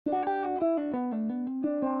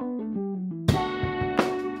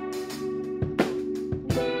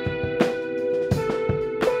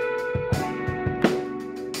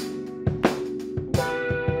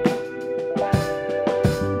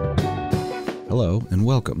Hello and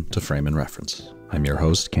welcome to Frame and Reference. I'm your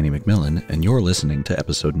host, Kenny McMillan, and you're listening to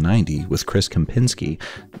episode 90 with Chris Kempinski,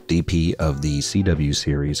 DP of the CW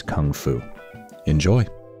series Kung Fu. Enjoy.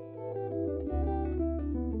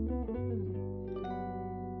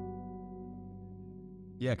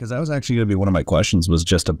 Yeah, because that was actually going to be one of my questions, was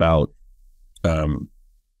just about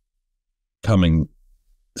coming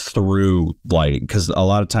through lighting. Because a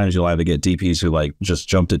lot of times you'll either get DPs who like just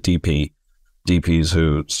jumped at DPs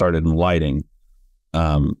who started in lighting,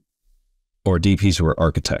 or DPs who are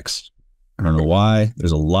architects. I don't know why.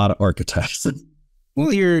 There's a lot of architects.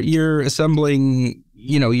 Well, you're assembling,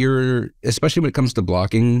 you're, especially when it comes to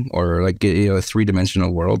blocking or like, a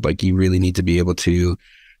three-dimensional world, like you really need to be able to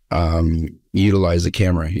utilize the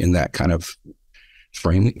camera in that kind of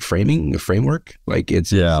framework. Like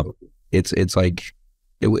it's like,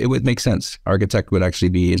 it would make sense. Architect would actually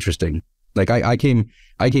be interesting. Like I came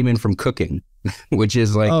in from cooking, which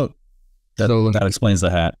is like, that explains the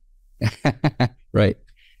hat. Right.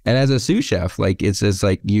 And as a sous chef, like it's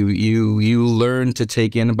like you learn to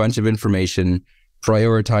take in a bunch of information,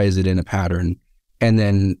 prioritize it in a pattern, and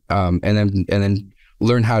then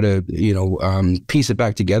learn how to piece it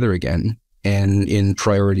back together again and in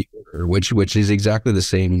priority order, which is exactly the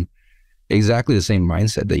same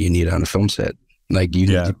mindset that you need on a film set. Like you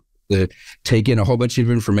need to take in a whole bunch of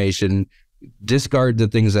information, discard the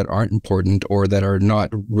things that aren't important or that are not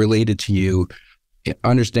related to you.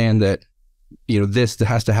 Understand that this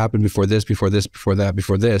has to happen before this, before this, before that,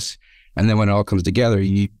 before this, and then when it all comes together,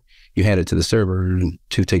 you hand it to the server and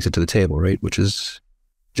who takes it to the table, right? Which is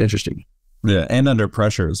interesting. Yeah, and under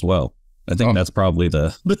pressure as well. I think that's probably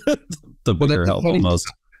the bigger help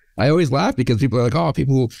most. I always laugh because people are like, oh,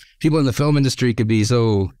 people in the film industry could be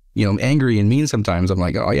so angry and mean sometimes. I'm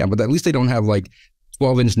like, oh yeah, but at least they don't have like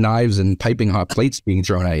 12-inch knives and piping hot plates being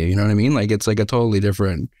thrown at you. You know what I mean? Like it's like a totally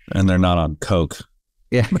different. And they're not on coke.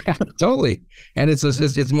 Yeah, totally. And it's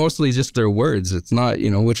mostly just their words. It's not,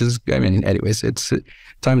 which is, I mean, anyways,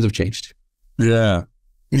 times have changed. Yeah.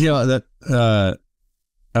 That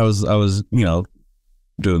I was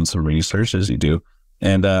doing some research, as you do,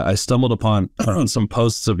 and I stumbled upon some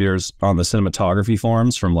posts of yours on the cinematography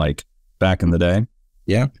forums from like back in the day.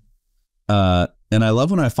 Yeah. And I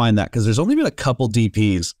love when I find that, because there's only been a couple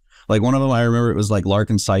DPs. Like one of them, I remember it was like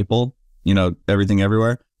Larkin Seipel, Everything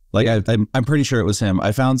Everywhere. Like I'm pretty sure it was him.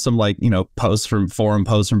 I found some like, forum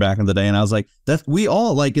posts from back in the day, and I was like, we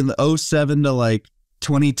all like in the 07 to like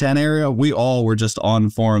 2010 area, we all were just on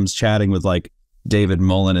forums chatting with like David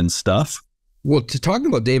Mullen and stuff. Well, talking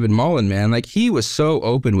about David Mullen, man, like he was so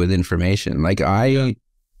open with information. Like I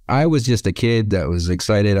was just a kid that was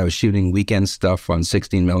excited. I was shooting weekend stuff on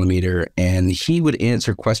 16 millimeter, and he would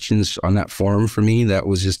answer questions on that forum for me. That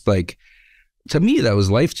was just like, to me, that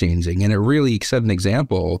was life-changing. And it really set an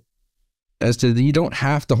example as to you don't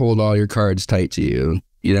have to hold all your cards tight to you.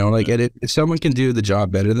 Like if someone can do the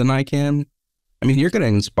job better than I can, I mean, you're going to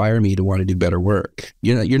inspire me to want to do better work.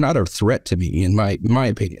 You're not a threat to me, in my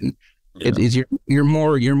opinion. Yeah. You're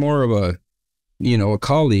more of a, a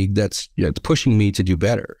colleague that's pushing me to do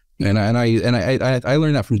better. And I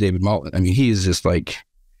learned that from David Mullen. I mean, he is just like,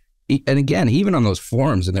 and again, even on those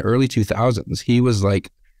forums in the early 2000s, he was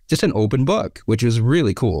like just an open book, which was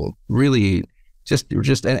really cool. Really just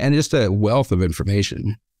a wealth of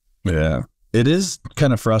information. Yeah. It is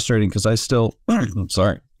kind of frustrating because I still,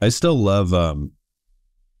 I still love,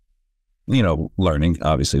 learning.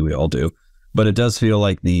 Obviously we all do, but it does feel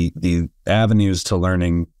like the avenues to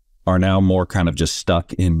learning are now more kind of just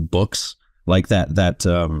stuck in books, like that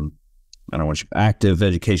I don't know, active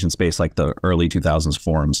education space, like the early 2000s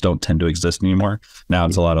forums don't tend to exist anymore. Now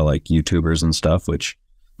it's a lot of like YouTubers and stuff, which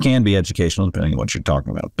can be educational depending on what you're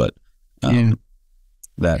talking about. But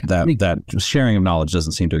that sharing of knowledge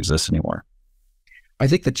doesn't seem to exist anymore. I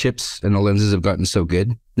think the chips and the lenses have gotten so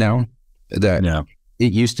good now that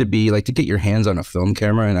it used to be like to get your hands on a film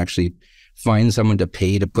camera and actually find someone to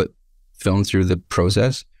pay to put film through the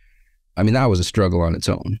process. I mean, that was a struggle on its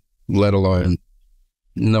own, let alone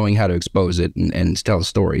knowing how to expose it and tell a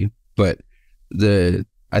story. But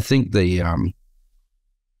I think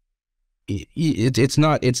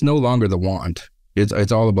it's no longer the wand.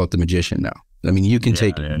 It's all about the magician now. I mean, you can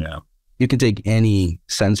take any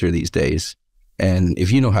sensor these days, and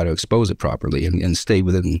if you know how to expose it properly and stay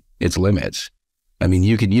within its limits, I mean,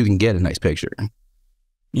 you can get a nice picture.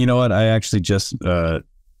 You know what? I actually just, because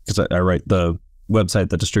I write the website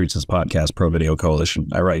that distributes this podcast, ProVideo Coalition.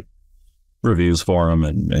 I write reviews for them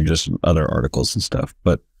and just other articles and stuff.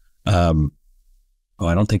 But I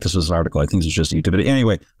don't think this was an article. I think this was just YouTube. But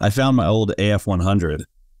anyway, I found my old AF100,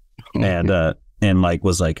 and and like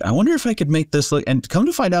was like, I wonder if I could make this look. And come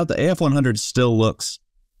to find out, the AF100 still looks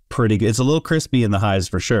pretty good. It's a little crispy in the highs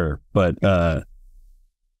for sure, but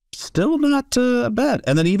still not bad.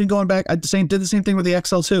 And then even going back, I did the same thing with the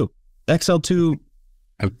XL2. XL2,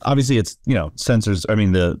 obviously it's, you know, sensors. I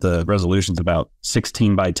mean, the resolution's about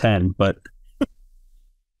 16 by 10, but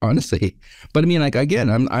honestly, but I mean, like, again,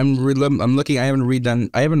 I'm looking. I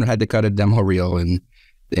haven't had to cut a demo reel in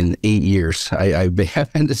 8 years. I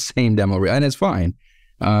have had the same demo reel, and it's fine.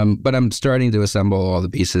 But I'm starting to assemble all the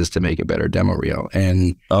pieces to make a better demo reel.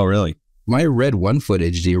 And oh, really? My Red 1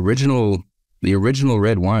 footage, the original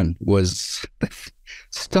Red 1 was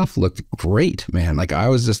stuff looked great, man. Like, I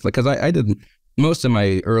was just like, because I did most of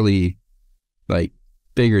my early, like,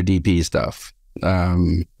 bigger DP stuff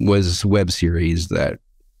was web series that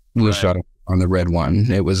was shot on the Red 1.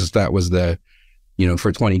 That was the, you know,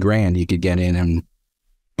 for 20 grand you could get in and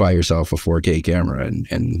buy yourself a 4K camera,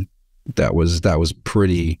 and that was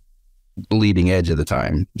pretty bleeding edge at the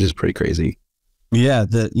time, just pretty crazy. Yeah,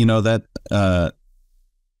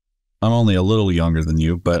 I'm only a little younger than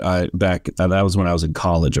you, but that was when I was in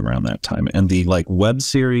college around that time, and the like web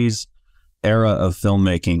series era of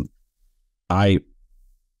filmmaking,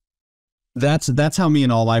 that's how me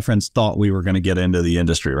and all my friends thought we were going to get into the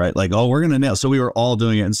industry, right? Like, oh, we're going to nail. So we were all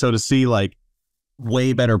doing it, and so to see like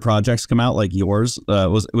way better projects come out like yours,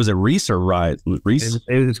 was it Reese or Riot? Reese?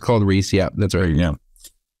 It's called Reese. Yeah, that's right. Yeah,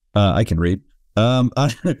 I can read.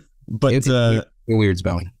 But it's a weird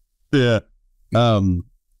spelling. Yeah.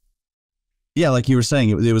 Yeah, like you were saying,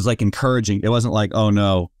 it was like encouraging. It wasn't like, oh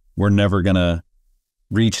no, we're never gonna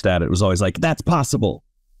reach that. It was always like, that's possible,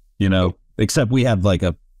 you know. Except we had like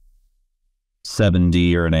a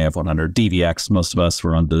 7D or an AF100 DVX. Most of us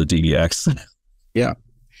were on the DVX. Yeah.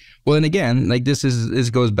 Well, and again, like this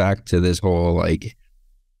goes back to this whole, like,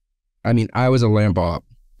 I mean, I was a lamp op,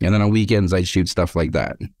 and then on weekends I'd shoot stuff like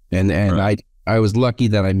that, and right. I was lucky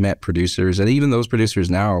that I met producers, and even those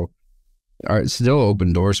producers now are still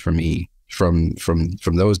open doors for me from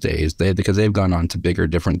those days, because they've gone on to bigger,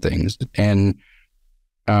 different things. And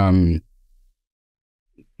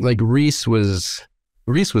like Reese was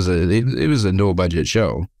a no budget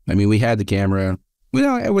show. I mean, we had the camera.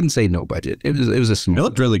 Well, I wouldn't say no budget. It was a small. It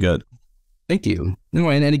looked really good. Thank you. No,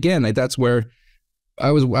 and again, like, that's where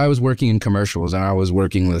I was working in commercials, and I was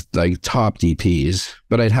working with like top DPs,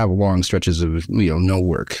 but I'd have long stretches of, you know, no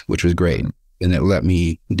work, which was great, and it let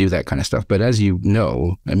me do that kind of stuff. But as you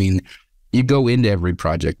know, I mean, you go into every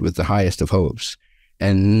project with the highest of hopes,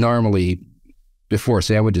 and normally before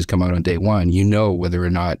sandwiches come out on day one, you know whether or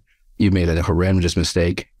not you made a horrendous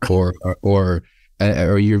mistake or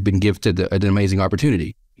you've been gifted an amazing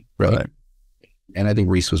opportunity, right? And I think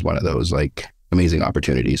Reese was one of those, like, amazing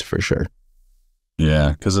opportunities for sure.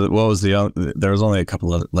 Yeah, because what was there was only a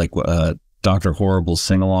couple of, like, Dr. Horrible's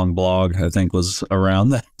sing-along blog, I think, was around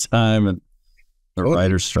that time, and the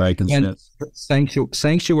writer's strike and shit.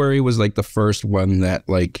 Sanctuary was like the first one that,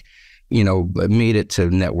 like, you know, made it to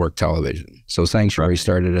network television. So Sanctuary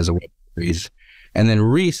started as a web series. And then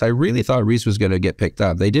Reese, I really thought Reese was going to get picked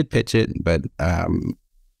up. They did pitch it, but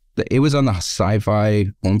it was on the Sci-Fi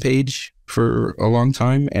homepage for a long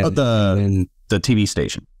time. And the TV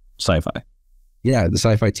station, Sci-Fi. Yeah, the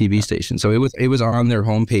Sci-Fi TV station. So it was on their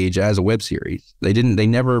homepage as a web series. They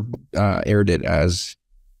never aired it as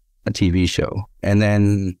a TV show. And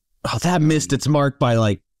then that missed its mark by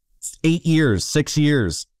like 6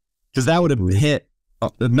 years, because that would have hit.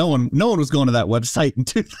 No one was going to that website in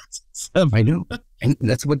 2007. I know, and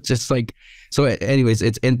that's what, just like, so anyways,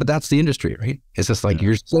 but that's the industry, right? It's just like,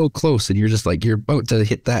 you're so close, and you're just like, you're about to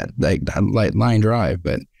hit that, like, that line drive.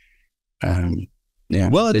 But yeah,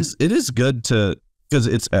 well, it is good to, because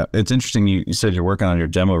it's interesting. You said you're working on your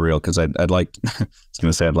demo reel, because I'd like I was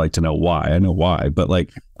gonna say I'd like to know why. I know why, but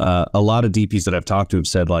like a lot of DPs that I've talked to have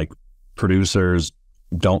said, like, producers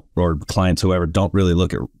don't, or clients, whoever, don't really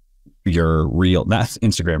look at your reel, not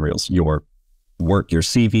Instagram reels, your work, your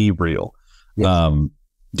CV reel. Yes.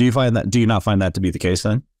 Do you not find that to be the case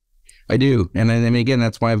then? I do. And I mean, again,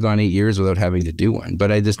 that's why I've gone 8 years without having to do one.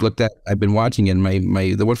 But I just I've been watching it, and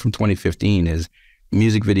the one from 2015 is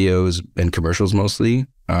music videos and commercials mostly.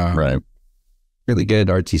 Right. Really good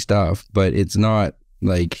artsy stuff, but it's not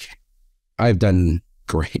like, I've done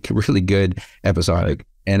great, really good episodic,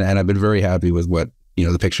 and I've been very happy with what, you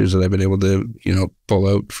know, the pictures that I've been able to, you know, pull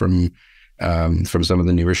out from some of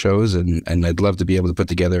the newer shows, and I'd love to be able to put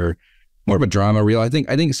together more of a drama reel. I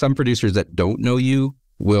think some producers that don't know you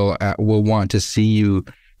will want to see you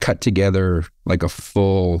cut together like a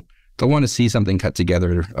full. They'll want to see something cut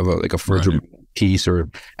together of like a full piece or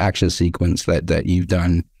action sequence that you've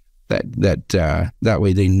done that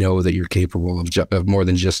way they know that you're capable of more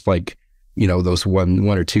than just like, you know, those one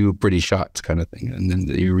or two pretty shots kind of thing. And then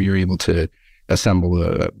you're able to assemble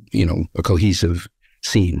a cohesive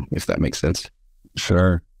scene, if that makes sense.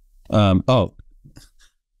 Sure. Oh,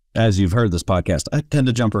 as you've heard this podcast, I tend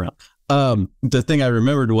to jump around. The thing I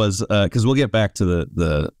remembered was, because we'll get back to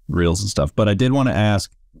the reels and stuff, but I did want to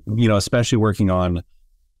ask, you know, especially working on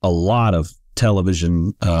a lot of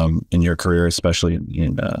television in your career, especially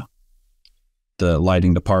in the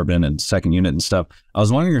lighting department and second unit and stuff. I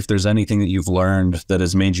was wondering if there's anything that you've learned that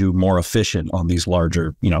has made you more efficient on these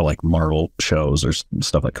larger, you know, like Marvel shows or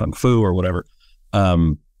stuff like Kung Fu or whatever.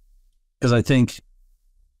 Because I think,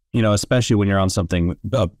 you know, especially when you're on something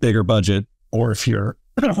a bigger budget, or if you're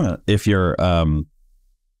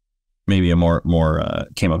maybe a more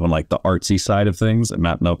came up on like the artsy side of things and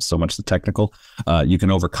not know so much the technical, you can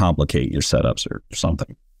overcomplicate your setups or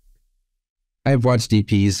something. I've watched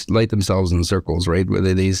DPs light themselves in circles, right? Where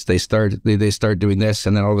they start doing this,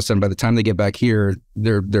 and then all of a sudden, by the time they get back here,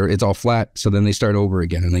 it's all flat. So then they start over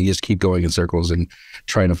again, and they just keep going in circles and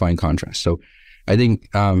trying to find contrast. So I think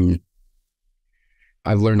I've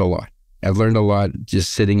learned a lot. I've learned a lot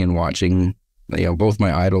just sitting and watching, you know, both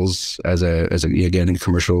my idols as a again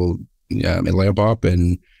commercial lamp op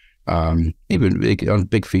and even on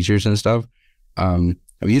big features and stuff. I've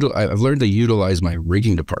learned to utilize my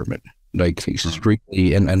rigging department, like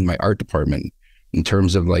strictly, and my art department in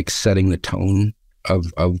terms of like setting the tone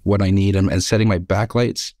of what I need and setting my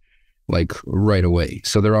backlights like right away,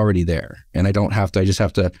 so they're already there, and I don't have to. I just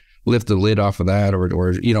have to lift the lid off of that,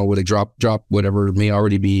 or you know, with a drop whatever may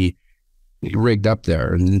already be rigged up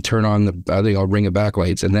there, and then turn on I'll ring of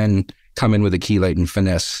backlights, and then come in with a key light and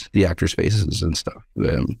finesse the actor spaces and stuff.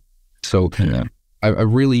 So yeah. I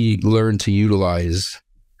really learned to utilize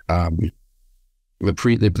the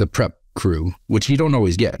prep crew, which you don't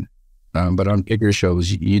always get, but on bigger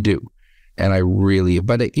shows you do. And I really,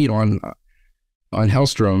 but you know, on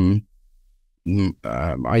Hellstrom,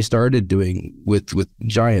 I started doing with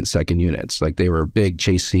giant second units, like they were big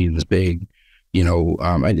chase scenes, big, you know,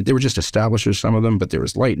 they were just establishers, some of them, but there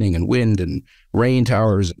was lightning and wind and rain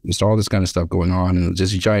towers, just all this kind of stuff going on, and it was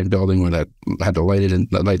just a giant building where that had to light it and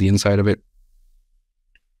light the inside of it.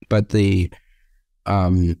 But you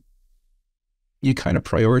kind of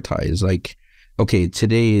prioritize, like, okay,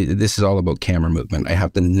 today this is all about camera movement. I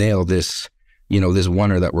have to nail this, you know, this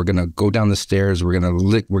oneer that we're gonna go down the stairs, we're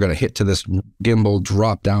gonna hit to this gimbal,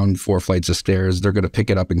 drop down 4 flights of stairs. They're gonna pick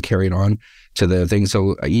it up and carry it on to the thing.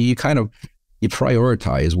 So you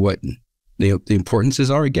prioritize what the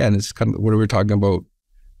importances are. Again, it's kind of what we were talking about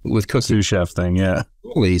with cooking. Sous chef thing, yeah.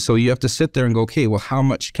 Totally. So you have to sit there and go, okay, well, how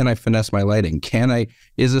much can I finesse my lighting?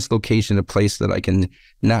 Is this location a place that I can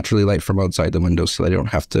naturally light from outside the window, so that I don't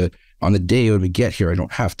have to, on the day when we get here, I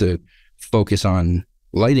don't have to focus on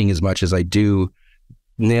lighting as much as I do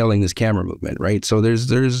nailing this camera movement, right? So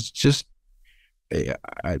there's just,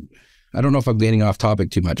 I don't know if I'm getting off topic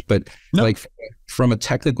too much, but no. Like from a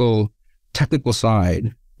technical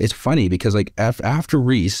side, it's funny because like after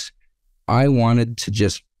Reese, I wanted to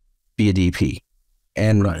just be a DP,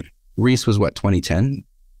 and right. Reese was what, 2010?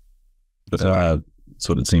 That's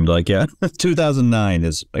what it seemed like. Yeah. 2009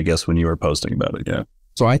 is, I guess, when you were posting about it. Yeah.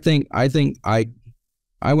 So I think I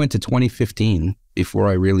went to 2015 before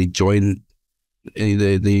I really joined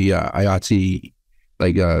the IATSE,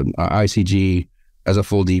 like ICG as a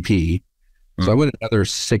full DP. So I went another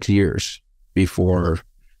 6 years before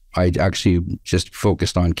I actually just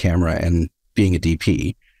focused on camera and being a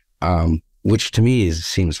DP, which to me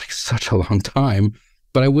seems like such a long time,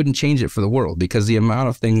 but I wouldn't change it for the world, because the amount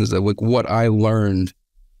of things that, like, what I learned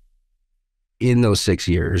in those 6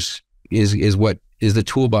 years is what is the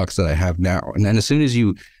toolbox that I have now. And then as soon as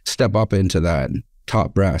you step up into that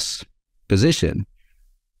top brass position,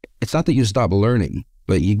 it's not that you stop learning,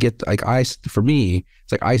 but you get, like, for me,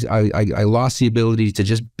 it's like I lost the ability to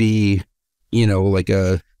just be, you know, like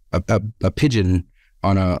a pigeon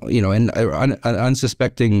on a, you know, and an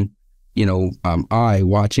unsuspecting, you know, eye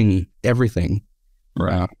watching everything.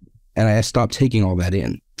 Right. And I stopped taking all that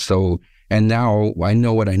in. So, and now I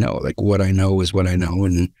know what I know. Like, what I know is what I know,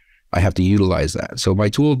 and I have to utilize that. So my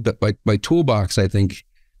toolbox, I think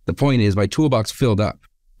the point is my toolbox filled up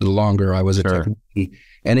the longer I was a technician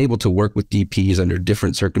and able to work with DPs under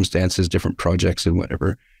different circumstances, different projects and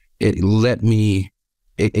whatever. It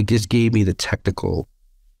just gave me the technical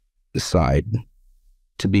side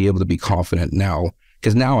to be able to be confident now.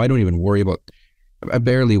 Because now I don't even I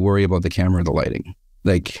barely worry about the camera or the lighting.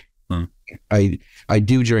 Like I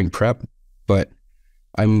do during prep, but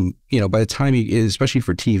I'm, you know, by the time especially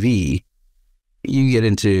for TV, you get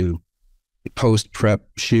into post, prep,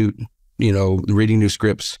 shoot, you know, reading new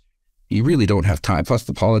scripts. You really don't have time. Plus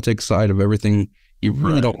the politics side of everything, you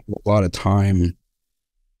really don't have a lot of time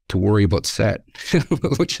to worry about set,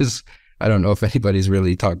 which is, I don't know if anybody's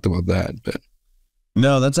really talked about that, but.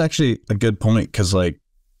 No, that's actually a good point. Cause like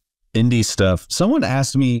indie stuff, someone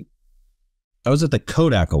asked me, I was at the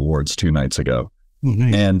Kodak Awards 2 nights ago. Oh,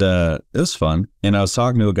 nice. And it was fun. And I was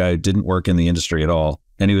talking to a guy who didn't work in the industry at all.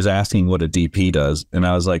 And he was asking what a DP does. And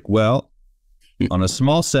I was like, well, on a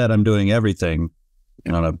small set, I'm doing everything.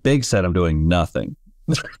 And on a big set, I'm doing nothing.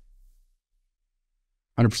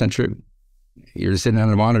 100% true. You're sitting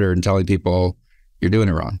on a monitor and telling people you're doing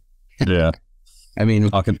it wrong. Yeah. I mean,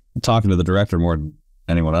 talking to the director more than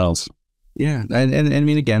anyone else. Yeah. And I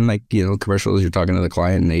mean, again, like, you know, commercials, you're talking to the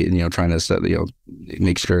client and they, you know, trying to set, you know,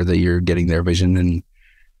 make sure that you're getting their vision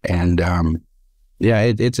and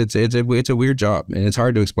yeah, it's a weird job and it's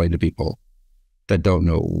hard to explain to people that don't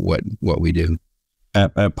know what we do.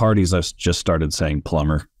 At parties, I've just started saying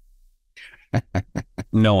plumber.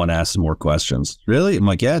 No one asks more questions. Really? I'm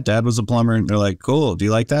like, yeah, Dad was a plumber. And they're like, cool. Do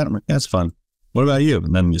you like that? I'm like, that's fun. What about you?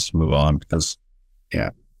 And then just move on because,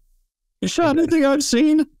 yeah. You shot anything I've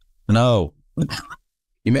seen? No.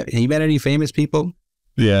 You met any famous people?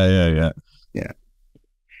 Yeah. Yeah.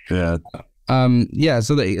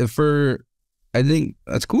 So I think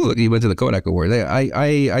that's cool that you went to the Kodak Award. I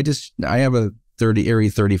have a Arri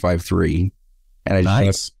 35-3 and I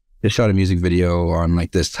just shot a music video on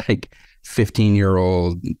like this like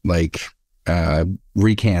 15-year-old like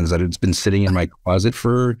recans that it's been sitting in my closet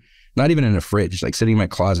for, not even in a fridge, like sitting in my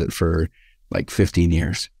closet for like 15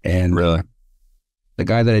 years. And really, the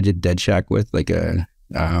guy that I did Dead Shack with, like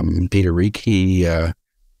Peter Reek, he's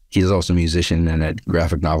also a musician and a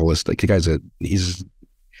graphic novelist. Like he's a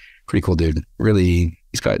pretty cool dude. Really,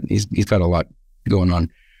 he's got a lot going on.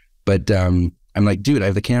 But I'm like, dude, I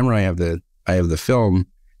have the camera, I have the film.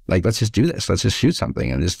 Like, let's just do this. Let's just shoot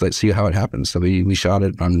something and just let's see how it happens. So we shot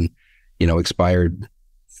it on, you know, expired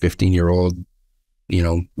 15-year-old, you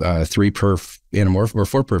know, 3-perf anamorphic or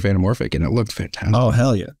 4-perf anamorphic, and it looked fantastic. Oh,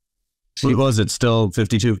 hell yeah. So was it still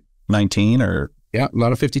 52-19 or? Yeah, a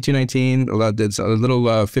lot of 52-19, a little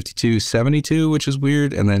 52-72, which is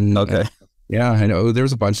weird. And then, okay. Yeah, I know. There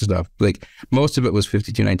was a bunch of stuff. Like most of it was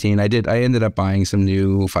 52-19. I ended up buying some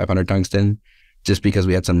new 500 tungsten just because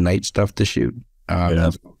we had some night stuff to shoot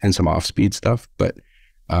and some off-speed stuff. But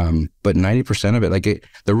 90% of it, like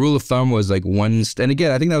the rule of thumb was like and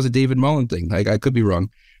again, I think that was a David Mullen thing. Like I could be wrong,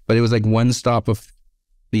 but it was like one stop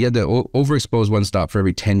you had to overexpose one stop for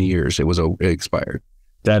every 10 years. It expired.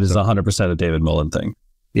 That is 100% a David Mullen thing.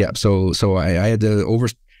 Yeah. So I had to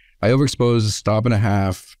overexpose a stop and a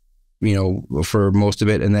half, you know, for most of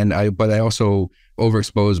it. And then but I also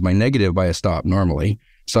overexposed my negative by a stop normally.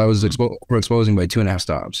 So I was overexposing by 2.5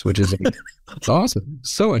 stops, which is it's awesome.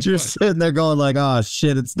 So much You're fun. sitting there going like, oh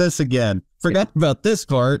shit, it's this again. Forgot about this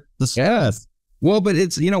part. The stress. Well, but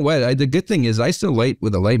it's, you know what, the good thing is I still light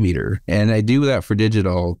with a light meter, and I do that for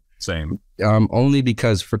digital. Same. Only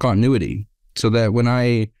because for continuity, so that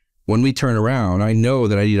when we turn around, I know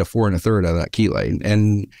that I need a 4 1/3 out of that key light.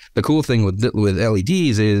 And the cool thing with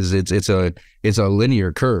LEDs is it's a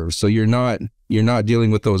linear curve, so you're not dealing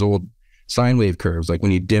with those old sine wave curves. Like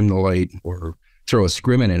when you dim the light or throw a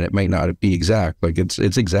scrim in it might not be exact. Like it's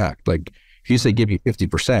exact. Like if you say give me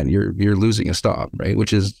 50%, you're losing a stop, right?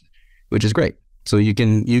 Which is great. So you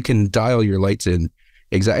can dial your lights in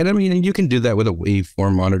exact. And I mean, you can do that with a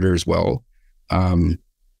waveform monitor as well.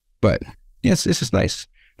 But yes, it's just nice.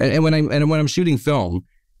 And when I'm shooting film,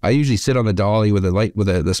 I usually sit on the dolly with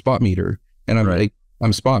the spot meter, and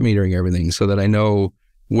I'm spot metering everything so that I know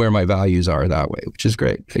where my values are that way, which is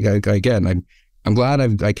great. Again, I'm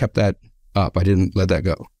glad I kept that up. I didn't let that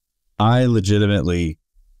go. I legitimately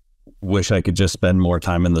wish I could just spend more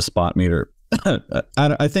time in the spot meter.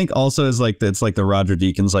 I think also is like it's like the Roger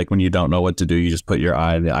Deakins, like when you don't know what to do, you just put your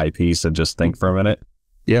eye in the eyepiece and just think for a minute.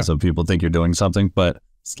 Yeah. So people think you're doing something, but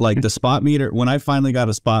it's like the spot meter. When I finally got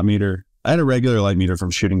a spot meter, I had a regular light meter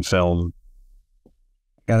from shooting film.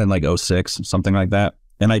 Got it in like 06, something like that.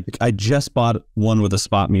 And I just bought one with a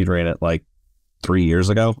spot meter in it like 2 years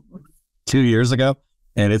ago.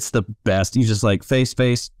 And it's the best. You just like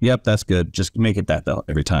face. Yep, that's good. Just make it that though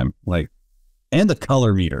every time. Like, and the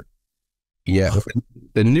color meter. Yeah,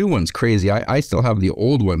 the new one's crazy. I still have the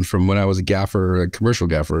old one from when I was a commercial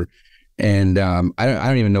gaffer, and I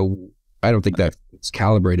don't even know. I don't think that's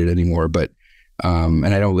calibrated anymore. But and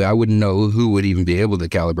I wouldn't know who would even be able to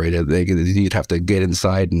calibrate it. You'd have to get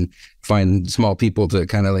inside and find small people to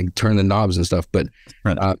kind of like turn the knobs and stuff. But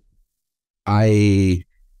right. The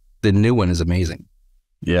new one is amazing.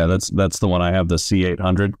 Yeah, that's the one I have, the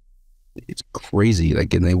C800. crazy.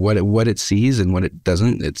 Like, and what it sees and what it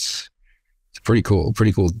doesn't. It's pretty cool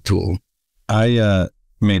tool. I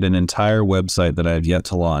made an entire website that I have yet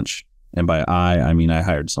to launch, and by I mean I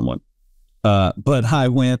hired someone. But I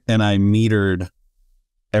went and I metered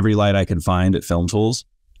every light I could find at Film Tools,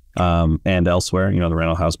 and elsewhere. You know, the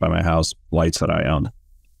rental house by my house, lights that I owned.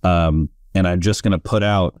 And I'm just going to put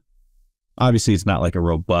out. Obviously, it's not like a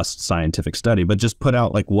robust scientific study, but just put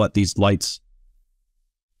out like what these lights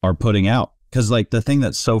are putting out. Because like the thing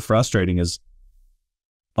that's so frustrating is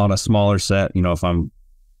on a smaller set, you know, if I'm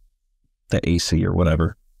the AC or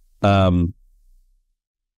whatever, they'll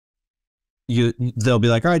be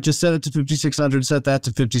like, all right, just set it to 5600, set that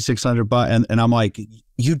to 5600, and I'm like,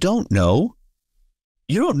 you don't know.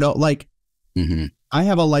 Like, I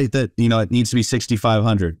have a light that, you know, it needs to be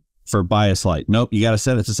 6500 for bias light. Nope, you got to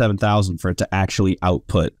set it to 7000 for it to actually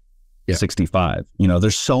output 65. You know,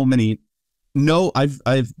 there's so many. No,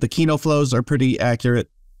 the Kino flows are pretty accurate.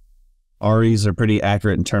 REs are pretty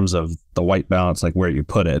accurate in terms of the white balance, like where you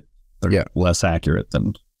put it. They're less accurate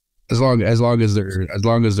than as long as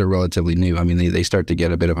they're relatively new. I mean, they start to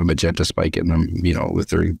get a bit of a magenta spike in them, you know, with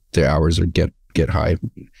their hours or get high.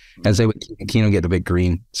 And say with Kino get a bit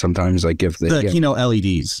green sometimes, like if the Kino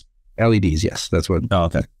LEDs. LEDs, yes, that's what. Oh,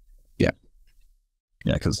 okay.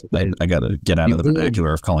 Yeah, because I got to get out of the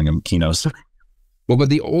vernacular of calling them Kinos. Well, but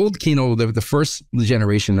the old Kino, the first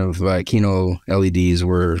generation of Kino LEDs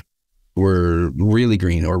were really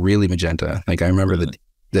green or really magenta. Like I remember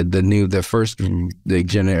the first I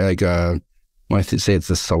want to say it's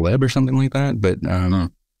the Celeb or something like that. But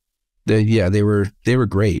they were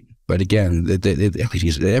great. But again, the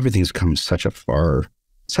LEDs, everything's come such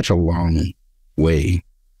a long way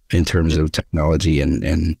in terms of technology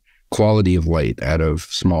and quality of light out of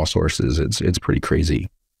small sources. It's pretty crazy.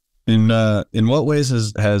 In what ways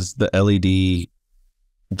has the LED,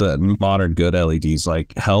 the modern good LEDs,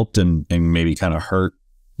 like helped and maybe kind of hurt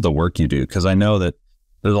the work you do? Because I know that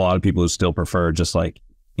there's a lot of people who still prefer just like,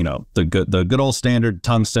 you know, the good old standard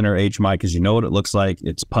tungsten or HMI, because you know what it looks like.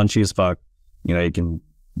 It's punchy as fuck. You know, you can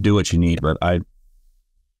do what you need. But I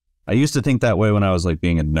used to think that way when I was like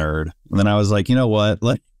being a nerd, and then I was like, you know what,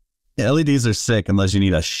 like LEDs are sick unless you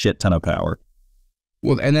need a shit ton of power.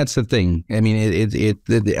 Well, and that's the thing. I mean,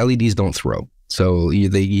 the LEDs don't throw, so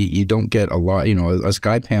you don't get a lot. You know, a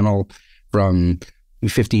sky panel from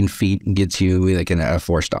 15 feet gets you like an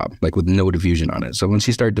F4 stop, like with no diffusion on it. So once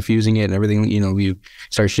you start diffusing it and everything, you know, you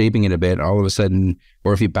start shaping it a bit, all of a sudden,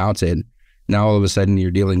 or if you bounce it, now all of a sudden you're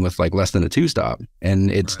dealing with like less than a 2 stop, and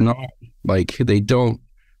it's not like they don't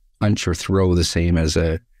punch or throw the same as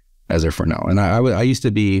a Fresnel. And I used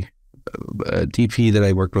to be a DP that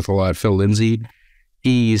I worked with a lot, Phil Lindsay.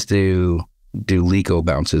 He used to do Lico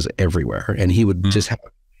bounces everywhere, and he would just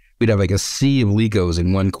we'd have like a sea of Licos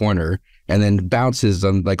in one corner, and then bounces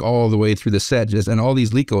on like all the way through the set, and all these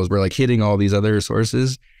Licos were like hitting all these other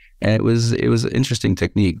sources, and it was an interesting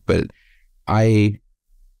technique, but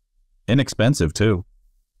inexpensive too.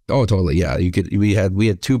 Oh, totally, yeah. We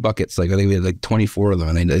had 2 buckets, like I think we had like 24 of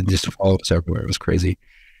them, and they just follow us everywhere. It was crazy.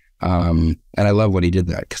 And I love when he did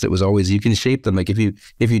that, because it was always, you can shape them. Like if you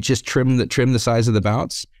just trim the size of the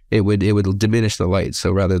bounce, it would diminish the light.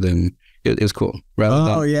 So rather than, it was cool.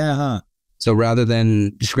 So rather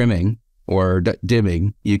than scrimming or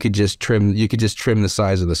dimming, you could just trim the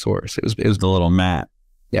size of the source. It was the little mat.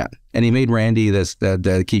 Yeah. And he made Randy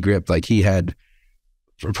the key grip, like he had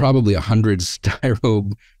probably 100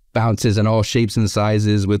 styro bounces and all shapes and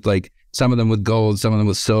sizes, with like some of them with gold, some of them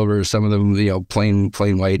with silver, some of them, you know, plain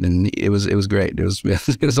white, and it was great. It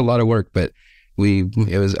was a lot of work, but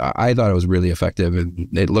I thought it was really effective, and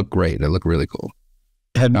it looked great. It looked really cool.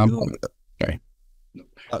 Sorry.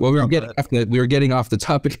 Well, we were getting off the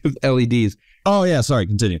topic of LEDs. Oh yeah, sorry.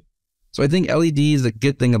 Continue. So I think LEDs, the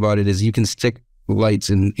good thing about it is you can stick lights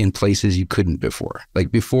in places you couldn't before.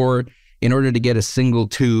 Like before, in order to get a single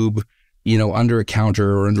tube, you know, under a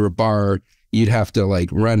counter or under a bar, you'd have to like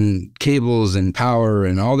run cables and power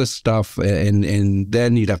and all this stuff, and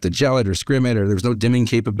then you'd have to gel it or scrim it, or there's no dimming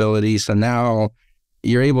capability. So now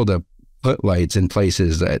you're able to put lights in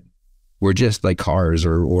places that were just like cars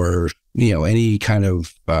or you know, any kind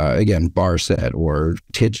of again, bar set or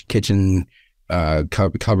kitchen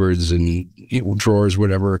cupboards and, you know, drawers,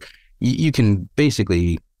 whatever. You can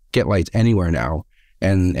basically get lights anywhere now,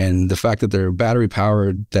 and the fact that they're battery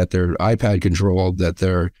powered, that they're iPad controlled, that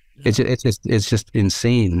they're it's just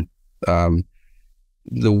insane,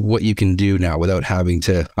 what you can do now without having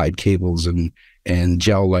to hide cables and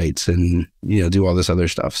gel lights and, you know, do all this other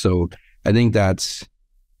stuff. So I think that's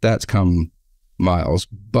come miles.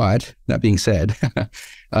 But that being said,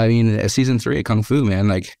 I mean, season 3 of Kung Fu, man,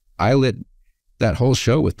 like I lit that whole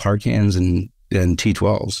show with Parkans and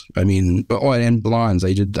T12s. I mean, and blondes.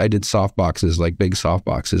 I did soft boxes, like big soft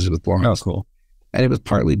boxes with blondes. Oh, cool. And it was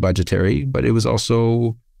partly budgetary, but it was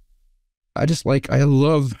also, I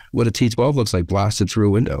love what a T12 looks like blasted through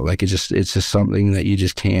a window. Like it's just something that you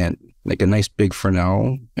just can't, like a nice big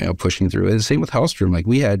Fresnel, pushing through it. And same with Hellstrom. Like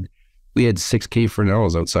we had 6K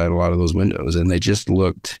Fresnels outside a lot of those windows, and they just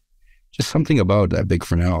looked, just something about that big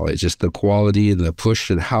Fresnel. It's just the quality and the push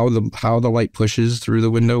and how the light pushes through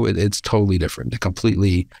the window. It's totally different.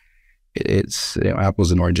 It's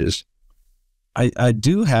apples and oranges. I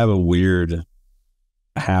do have a weird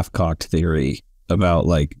half-cocked theory about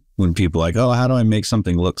like when people like, oh, how do I make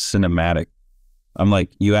something look cinematic? I'm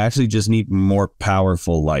like, you actually just need more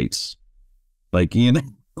powerful lights. Like,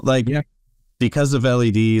 yeah, because of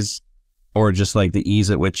LEDs, or just like the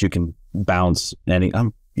ease at which you can bounce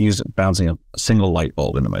I'm bouncing a single light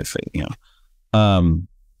bulb into my face, doesn't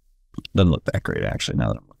look that great actually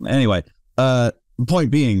now that anyway,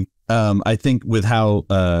 point being, I think with how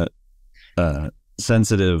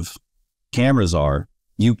sensitive cameras are,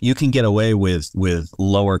 you can get away with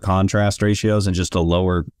lower contrast ratios and just a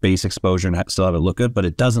lower base exposure and still have it look good, but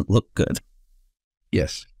it doesn't look good.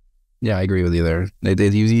 Yes. Yeah, I agree with you there.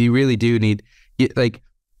 You really do need, like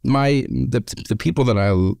the people that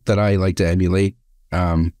I like to emulate.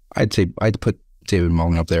 I'd put David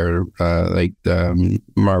Mullen up there,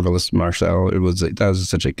 Marvelous Marcel. That was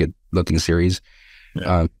such a good looking series.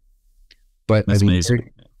 Yeah. But Miss I mean, Basil.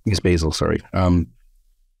 Miss Basil, sorry.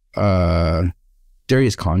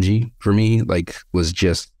 Darius Kanji for me, like, was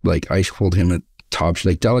just like, I hold him at top.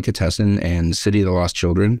 Like Delicatessen and City of the Lost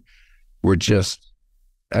Children were just,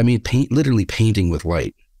 I mean, literally painting with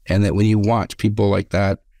light. And that when you watch people like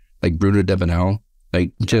that, like Bruno Devenel,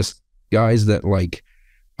 like just guys that like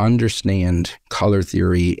understand color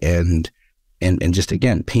theory and just,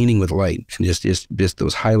 again, painting with light and just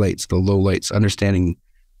those highlights, the low lights, understanding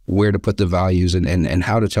where to put the values and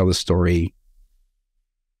how to tell the story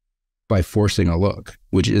by forcing a look,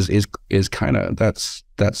 which is kind of, that's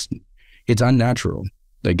it's unnatural.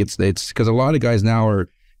 Like it's because a lot of guys now are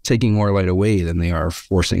taking more light away than they are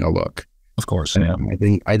forcing a look. Of course, and yeah.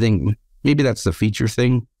 I think maybe that's the feature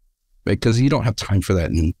thing, because you don't have time for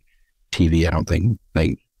that in TV. I don't think.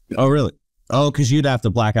 Like, oh really? Oh, because you'd have to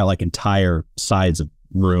black out like entire sides of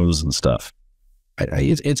rooms and stuff. And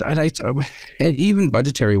even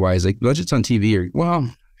budgetary wise, like budgets on TV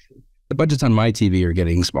the budgets on my TV are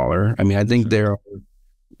getting smaller. I mean, I think there are,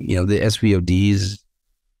 the SVODs,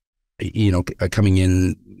 coming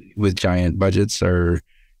in with giant budgets are,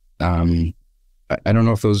 I don't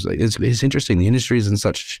know if those, it's interesting. The industry is in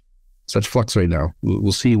such flux right now.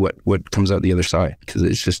 We'll see what comes out the other side, because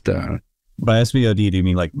it's just, by SVOD, do you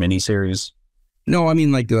mean like miniseries? No, I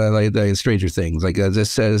mean like the Stranger Things, like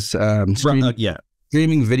this says,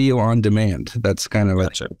 streaming video on demand. That's kind of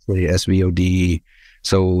like the SVOD.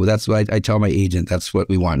 So that's why I tell my agent that's what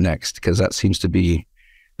we want next, because that seems to be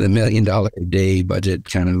the $1 million a day budget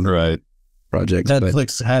kind of project.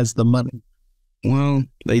 Netflix has the money. Well,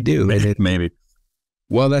 they do. Maybe.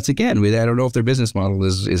 Well, that's again, I don't know if their business model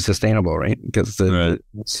is sustainable, right? Because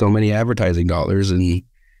so many advertising dollars, and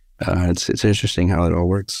it's interesting how it all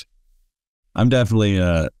works. I'm definitely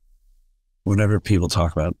whenever people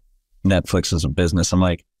talk about Netflix as a business, I'm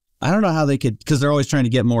like, I don't know how they could, because they're always trying to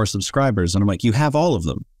get more subscribers. And I'm like, you have all of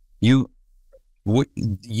them. You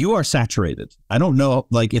are saturated. I don't know,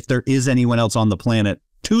 like, if there is anyone else on the planet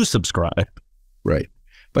to subscribe. Right.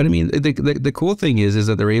 But I mean, the cool thing is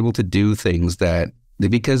that they're able to do things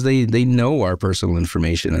because they know our personal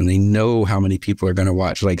information, and they know how many people are going to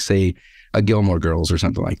watch, like, say, a Gilmore Girls or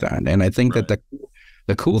something like that. And I think that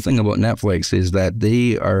the cool thing about Netflix is that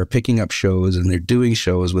they are picking up shows, and they're doing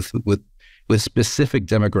shows with specific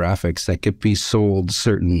demographics that could be sold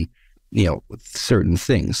certain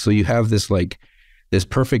things. So you have this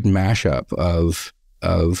perfect mashup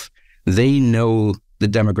of they know the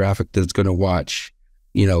demographic that's going to watch,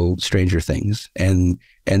 Stranger Things, and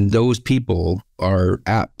those people are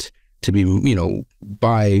apt to be,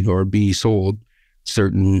 buy or be sold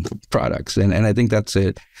certain products. And I think that's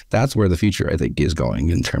it. That's where the future, I think, is going,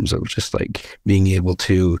 in terms of just like being able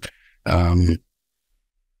to,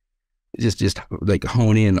 just like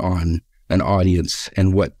hone in on an audience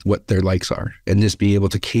and what their likes are, and just be able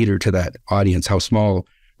to cater to that audience, how small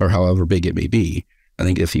or however big it may be. I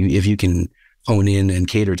think if you can hone in and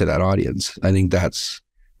cater to that audience, I think that's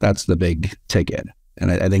the big ticket.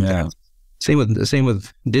 And I think that same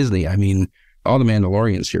with Disney. I mean, all the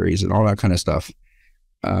Mandalorian series and all that kind of stuff.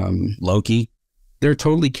 Loki, they're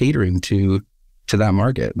totally catering to to that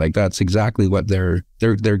market. Like that's exactly what they're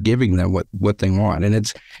giving them what they want. And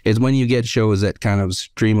it's when you get shows that kind of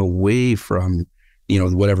stream away from, you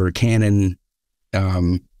know, whatever canon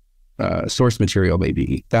source material may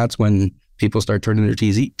be. That's when people start turning their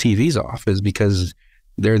TVs off, is because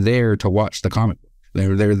they're there to watch the comic book.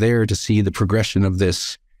 They're there to see the progression of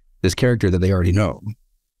this character that they already know.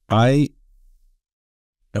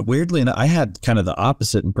 Weirdly enough, I had kind of the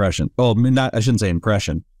opposite impression. Oh, I shouldn't say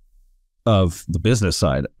impression of the business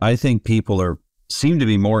side. I think people seem to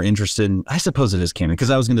be more interested in, I suppose it is canon,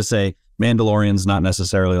 because I was going to say Mandalorian's not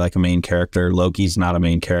necessarily like a main character. Loki's not a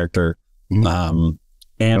main character.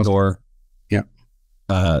 Andor.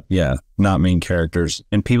 Yeah. Not main characters.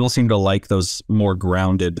 And people seem to like those more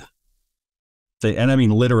grounded. And I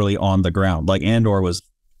mean, literally on the ground. Like Andor was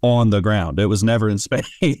on the ground. It was never in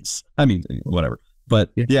space. I mean, whatever.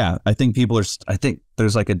 But yeah, I think I think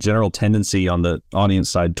there's like a general tendency on the audience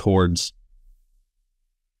side towards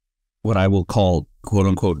what I will call quote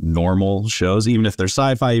unquote normal shows, even if they're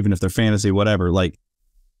sci-fi, even if they're fantasy, whatever, like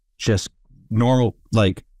just normal,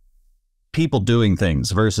 like people doing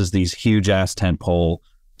things versus these huge ass tentpole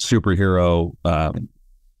superhero,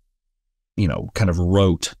 you know, kind of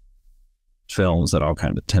rote films that all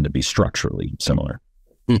kind of tend to be structurally similar.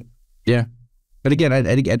 Yeah. But again, and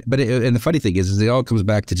the funny thing is it all comes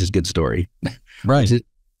back to just good story, right?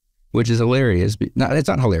 Which is hilarious. It's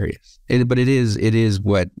not hilarious, but it is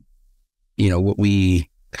what, you know, what we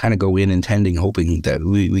kind of go in intending, hoping that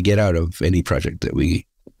we get out of any project that we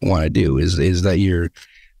want to do is that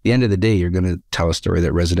the end of the day, you're going to tell a story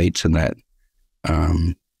that resonates and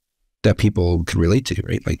that people can relate to,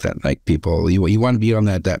 right? Like that, like people, you want to be on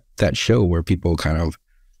that show where people kind of,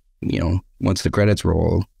 you know, once the credits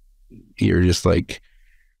roll, you're just like,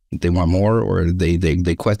 they want more, or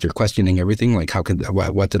they're questioning everything. Like,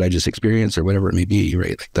 what did I just experience, or whatever it may be,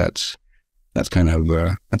 right? Like that's kind of,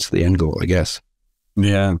 that's the end goal, I guess.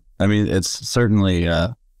 Yeah. I mean, it's certainly,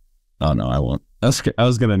 oh no, I won't. I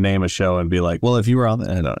was going to name a show and be like, well, if you were on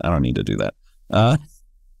the, I don't need to do that.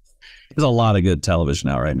 There's a lot of good television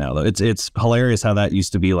out right now, though. It's hilarious how that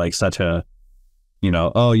used to be like such a, you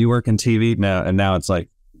know, oh, you work in TV now, and now it's like,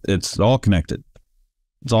 it's all connected.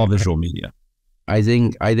 It's all visual media. I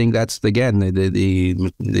think that's, again, the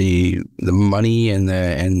money and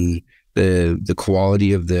the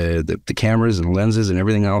quality of the cameras and lenses and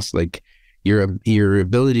everything else. Like your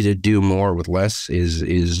ability to do more with less is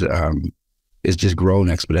just grown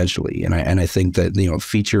exponentially. And I think that, you know,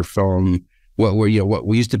 feature film, what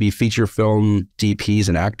we used to be feature film DPs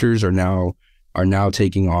and actors are now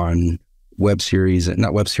taking on web series,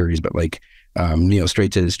 not web series, but like you know,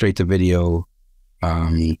 straight to video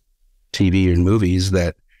TV and movies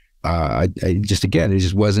that I just, again, it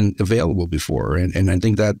just wasn't available before. And I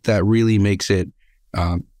think that really makes it,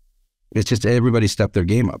 it's just everybody stepped their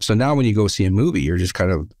game up. So now when you go see a movie, you're just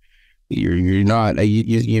kind of, you're not,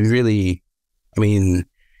 you really, I mean,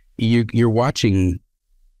 you're watching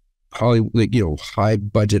Hollywood, like, you know, high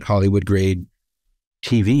budget Hollywood grade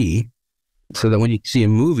TV, so that when you see a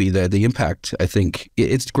movie, the impact, I think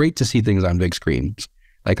it's great to see things on big screens.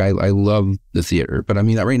 Like I love the theater, but I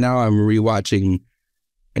mean, right now I'm rewatching,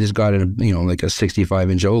 I just got in a, you know, like a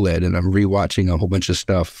 65-inch OLED, and I'm rewatching a whole bunch of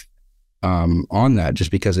stuff on that,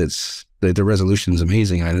 just because it's, the resolution is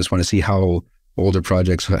amazing. And I just want to see how older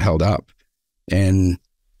projects held up. And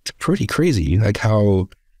it's pretty crazy, like how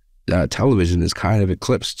television is kind of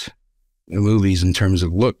eclipsed movies in terms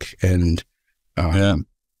of look and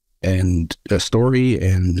and a story,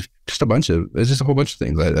 and just a whole bunch of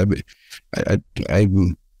things. I'm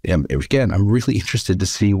really interested to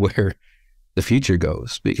see where the future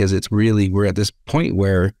goes, because it's really, we're at this point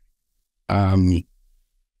where,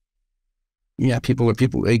 people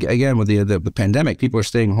again, with the pandemic, people are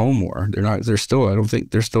staying home more. I don't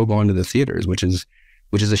think they're still going to the theaters, which is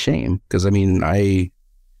a shame, because I mean,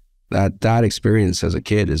 that experience as a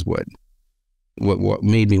kid is what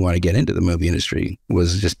made me want to get into the movie industry,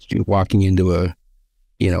 was just walking into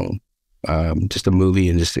just a movie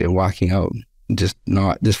and just walking out, just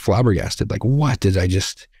flabbergasted. Like, what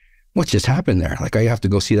just happened there? Like, I have to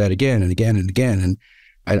go see that again and again and again.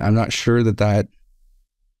 And I'm not sure that,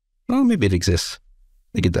 well, maybe it exists.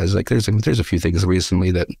 I think it does. Like, there's a few things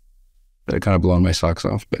recently that are kind of blowing my socks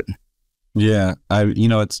off, but yeah, I've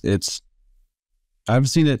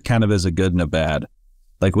seen it kind of as a good and a bad.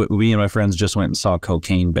 Like, we and my friends just went and saw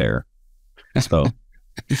Cocaine Bear, so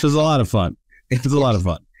this was a lot of fun. It was a lot of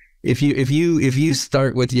fun. If you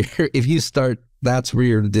start that's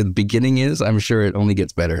where the beginning is, I'm sure it only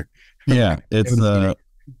gets better. Yeah, it's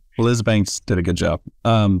Liz Banks did a good job.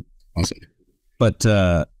 Awesome. But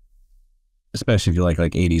especially if you like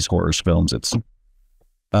 80s horror films, it's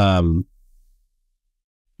But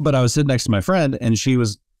I was sitting next to my friend,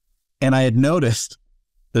 and I had noticed,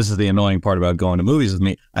 this is the annoying part about going to movies with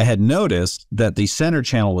me, I had noticed that the center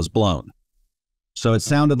channel was blown. So it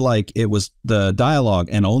sounded like it was the dialogue,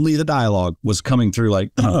 and only the dialogue was coming through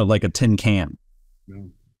like like a tin can. No.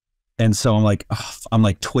 And so I'm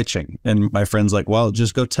like twitching, and my friend's like, well,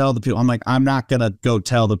 just go tell the people. I'm like, I'm not gonna go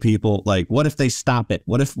tell the people. Like, what if they stop it?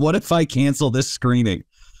 What if I cancel this screening?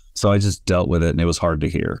 So I just dealt with it, and it was hard to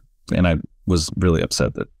hear, and I was really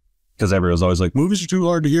upset because everyone was always like, movies are too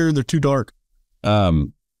hard to hear and they're too dark.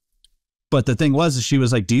 But the thing was, she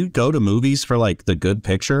was like, do you go to movies for like the good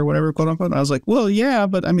picture or whatever, quote unquote? And I was like, well, yeah,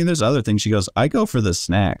 but I mean, there's other things. She goes, I go for the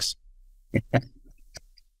snacks. And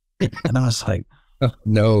I was like, oh,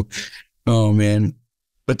 no. Oh, man.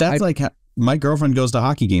 But that's like, my girlfriend goes to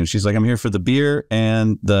hockey games. She's like, I'm here for the beer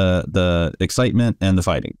and the excitement and the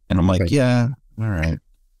fighting. And I'm like, yeah, all right.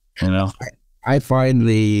 You know, I find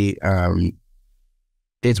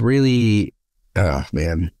it's really, oh,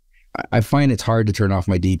 man. I find it's hard to turn off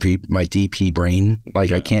my DP brain.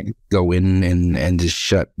 Like, I can't go in and just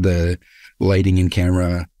shut the lighting and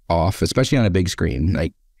camera off, especially on a big screen.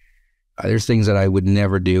 Like, there's things that I would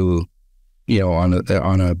never do, you know,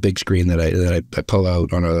 on a big screen that I pull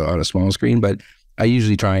out on a small screen. But I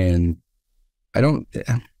usually try and I don't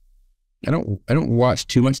watch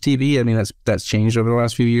too much TV. I mean, that's changed over the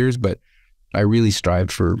last few years, but I really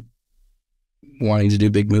strived for wanting to do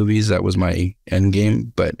big movies. That was my end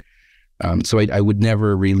game. But so I would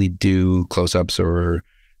never really do close-ups or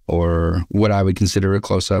what I would consider a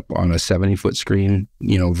close-up on a 70-foot screen,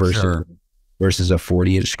 you know, versus a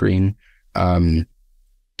 40-inch screen.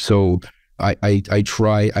 So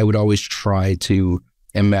I would always try to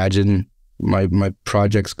imagine my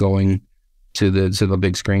projects going to the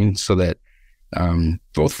big screen, so that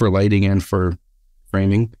both for lighting and for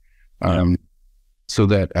framing, so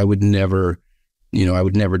that I would never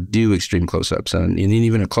do extreme close-ups, and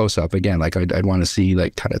even a close-up, again, like I'd want to see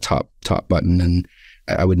like kind of top button, and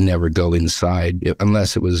I would never go inside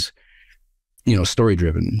unless it was, you know, story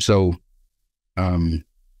driven. So,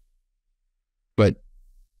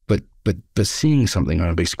 but seeing something on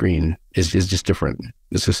a big screen is just different.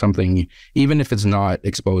 This is something, even if it's not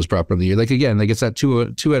exposed properly, like, again, like, it's that two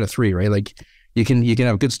out of three, right? Like, you can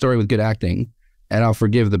have a good story with good acting, and I'll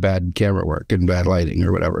forgive the bad camera work and bad lighting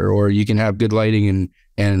or whatever. Or you can have good lighting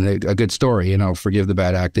and a good story, and I'll forgive the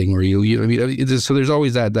bad acting. Or I mean, so there's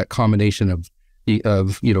always that combination of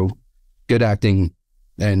you know, good acting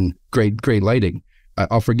and great lighting.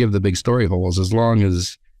 I'll forgive the big story holes as long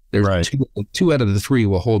as there's two out of the three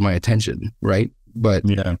will hold my attention, right? But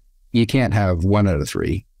you can't have 1 out of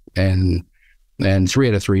 3, and 3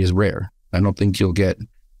 out of 3 is rare. I don't think you'll get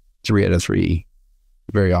 3 out of 3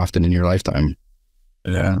 very often in your lifetime.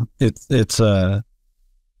 Yeah, it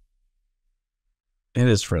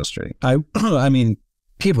is frustrating. I mean,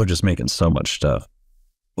 people are just making so much stuff.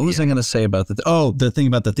 What was I going to say about the thing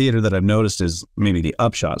about the theater that I've noticed is maybe the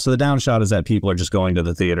upshot. So the downshot is that people are just going to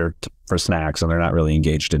the theater for snacks, and they're not really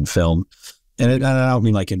engaged in film. And I don't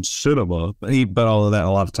mean like in cinema, but all of that, a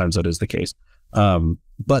lot of times that is the case.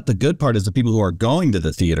 But the good part is the people who are going to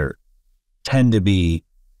the theater tend to be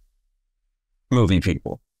movie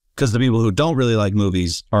people. Because the people who don't really like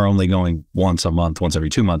movies are only going once a month, once every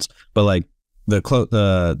 2 months. But like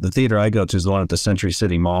the theater I go to is the one at the Century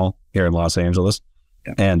City Mall here in Los Angeles.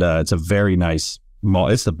 Yeah. And it's a very nice mall.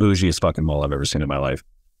 It's the bougiest fucking mall I've ever seen in my life.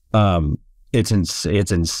 It's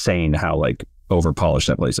insane how like over polished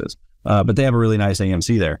that place is. But they have a really nice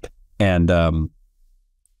AMC there. And a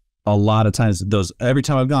lot of times every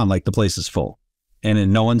time I've gone, like, the place is full. And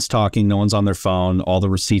then no one's talking, no one's on their phone. All the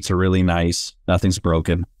receipts are really nice. Nothing's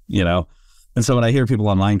broken, you know? And so when I hear people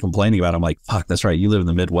online complaining about it, I'm like, fuck, that's right. You live in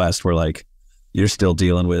the Midwest where, like, you're still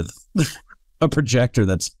dealing with a projector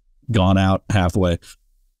that's gone out halfway.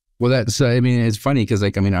 Well, I mean, it's funny because,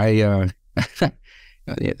 like, I mean, I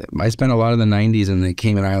spent a lot of the 90s in the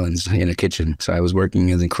Cayman Islands in a kitchen. So I was working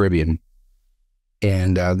in the Caribbean.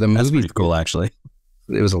 And the movie... That's pretty cool, actually.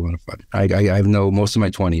 It was a lot of fun. I know most of my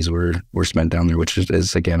 20s were spent down there, which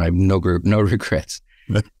is again, I have no regrets.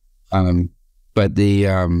 But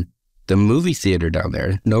the movie theater down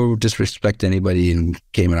there, no disrespect to anybody in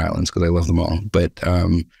Cayman Islands because I love them all, but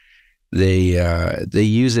they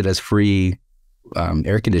use it as free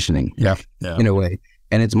air conditioning, in a way,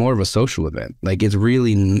 and it's more of a social event. Like, it's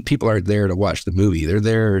really, people aren't there to watch the movie; they're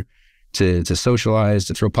there to socialize,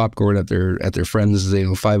 to throw popcorn at their friends, you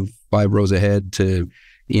know, five rows ahead, to,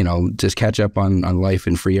 you know, just catch up on life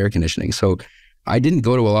and free air conditioning. So I didn't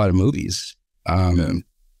go to a lot of movies and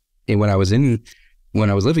when I was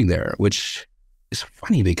living there, which it's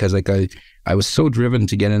funny because like I was so driven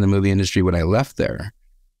to get in the movie industry when I left there.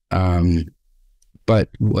 But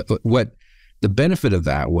what the benefit of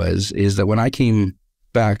that is that when I came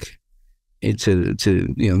back into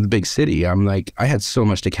the big city, I'm like, I had so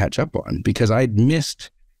much to catch up on because I'd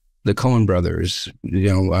missed the Coen brothers,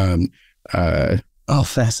 oh,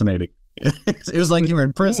 fascinating. It was like you were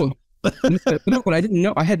in prison. No, but I didn't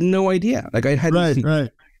know. I had no idea. Like I hadn't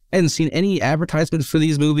I hadn't seen any advertisements for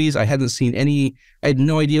these movies. I hadn't seen any. I had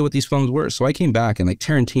no idea what these films were. So I came back and like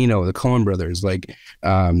Tarantino, the Coen brothers, like,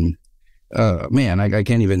 man, I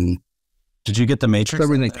can't even. Did you get The Matrix?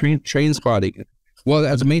 Everything, train Spotting. Well,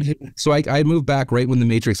 as a so I moved back right when The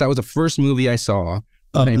Matrix. That was the first movie I saw.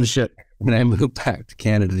 Oh shit! When I moved back to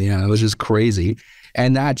Canada, yeah, it was just crazy,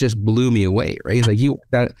 and that just blew me away. Right? It's like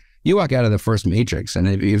you walk out of the first Matrix, and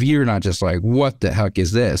if you're not just like, what the heck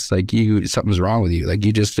is this? Like something's wrong with you. Like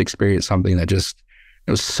you just experienced something that it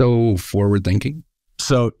was so forward thinking.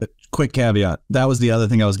 So quick caveat. That was the other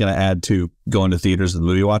thing I was going to add to going to theaters with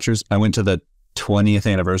movie watchers. I went to the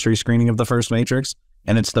 20th anniversary screening of the first Matrix,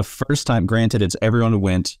 and it's the first time, granted, it's everyone who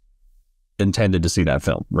went intended to see that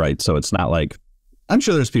film, right? So it's not like, I'm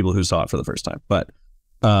sure there's people who saw it for the first time, but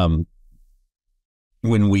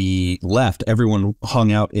when we left, everyone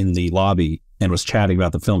hung out in the lobby and was chatting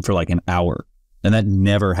about the film for like an hour. And that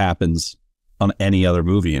never happens on any other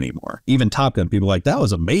movie anymore. Even Top Gun, people are like, that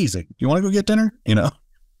was amazing. You want to go get dinner? You know?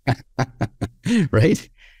 Right?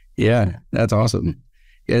 Yeah, that's awesome.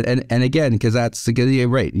 And again, because you're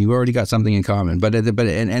right, you already got something in common. But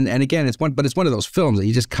again, it's one of those films that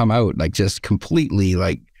you just come out like just completely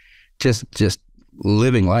like just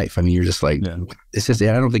living life. I mean, you're just like, it's just,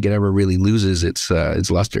 I don't think it ever really loses its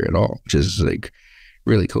luster at all, which is like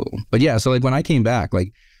really cool. But yeah, so like when I came back,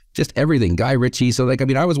 like just everything, Guy Ritchie. So like, I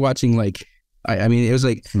mean, I was watching like, I mean, it was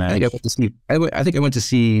like, I think I went to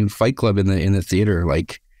see Fight Club in the theater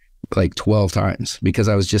like 12 times because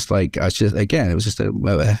it was just everything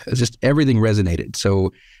resonated.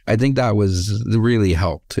 So I think that really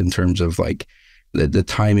helped in terms of like the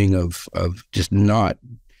timing of just not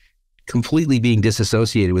completely being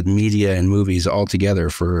disassociated with media and movies altogether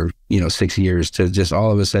for 6 years to just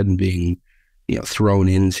all of a sudden being thrown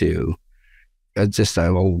into just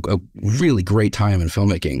a really great time in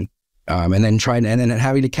filmmaking, and then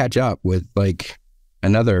having to catch up with like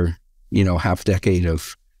another half decade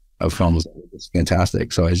of films. It's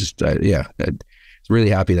fantastic. So I just really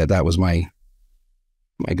happy that was my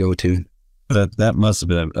go-to. That must have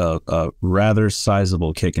been a rather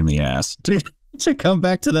sizable kick in the ass to come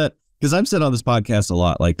back to that. Because I've said on this podcast a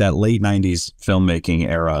lot, like that late 90s filmmaking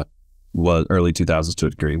era was early 2000s to a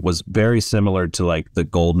degree, was very similar to like the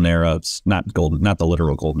golden era, not the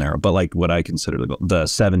literal golden era, but like what I consider the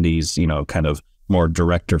 70s, kind of more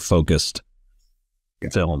director focused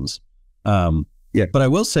films. But I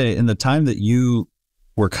will say in the time that you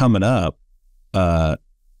were coming up,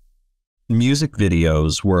 music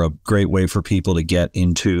videos were a great way for people to get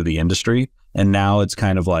into the industry. And now it's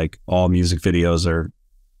kind of like all music videos are,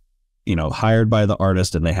 hired by the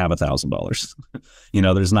artist and they have $1,000.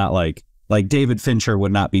 There's not like David Fincher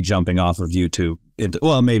would not be jumping off of YouTube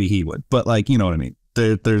well, maybe he would, but like, you know what I mean?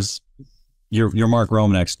 There's your Mark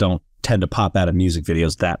Romaneks don't tend to pop out of music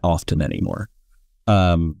videos that often anymore.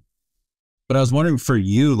 But I was wondering for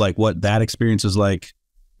you, like what that experience is like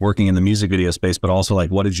working in the music video space, but also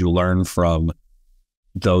like, what did you learn from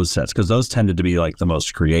those sets? Because those tended to be like the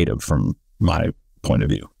most creative from my point of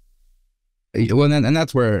view. Well, and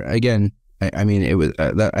that's where, again, I mean, it was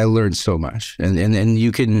that I learned so much, and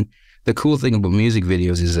you can. The cool thing about music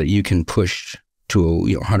videos is that you can push to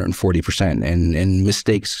 140%, and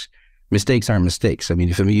mistakes aren't mistakes. I mean,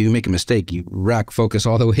 if you make a mistake, you rack focus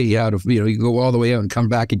all the way out of you go all the way out and come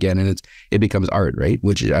back again, and it becomes art, right?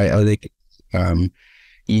 Which I think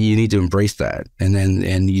you need to embrace that,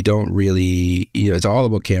 and you don't really it's all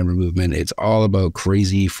about camera movement, it's all about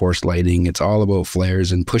crazy forced lighting, it's all about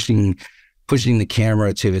flares and pushing the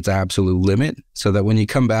camera to its absolute limit, so that when you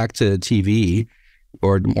come back to TV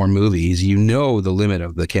or movies, the limit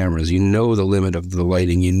of the cameras, the limit of the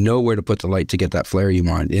lighting, where to put the light to get that flare you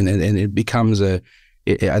want, and it becomes I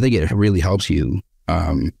think it really helps you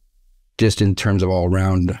just in terms of all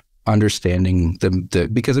around understanding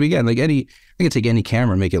because again, like I can take any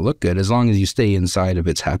camera and make it look good as long as you stay inside of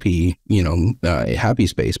its happy happy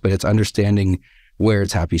space, but it's understanding where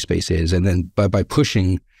its happy space is, and then by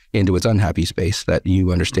pushing into its unhappy space that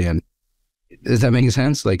you understand. Does that make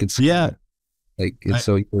sense? Like it's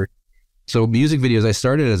so music videos, I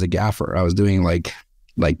started as a gaffer. I was doing like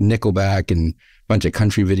Nickelback and a bunch of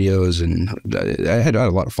country videos, and I had a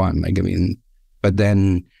lot of fun. Like, I mean, but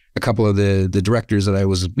then a couple of the directors that I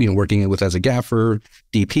was, working with as a gaffer,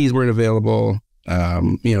 DPs weren't available.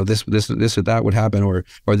 This or that would happen, or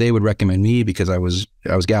they would recommend me because I was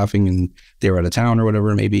gaffing and they were out of town or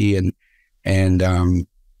whatever maybe. And that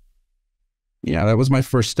was my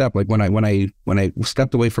first step. Like when I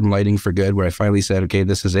stepped away from lighting for good, where I finally said, okay,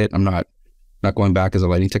 this is it. I'm not going back as a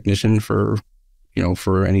lighting technician for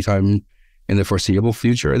any time in the foreseeable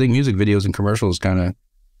future. I think music videos and commercials kind of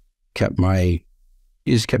kept me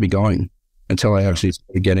going until I actually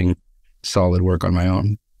started getting solid work on my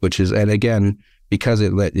own, and again, because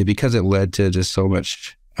it led to just so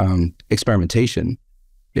much experimentation.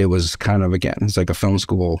 It was kind of, again, it's like a film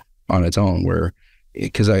school on its own,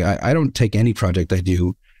 because I don't take any project I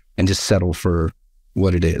do and just settle for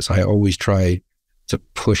what it is. I always try to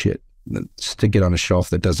push it, stick it on a shelf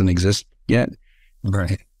that doesn't exist yet.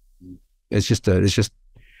 Right. I just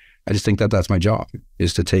think that that's my job,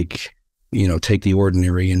 is to take the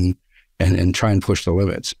ordinary and try and push the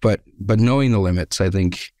limits. But knowing the limits, I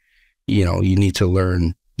think, you need to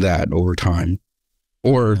learn that over time,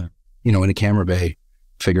 or, in a camera bay,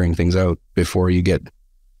 figuring things out before you get,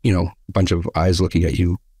 a bunch of eyes looking at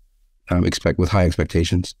you, with high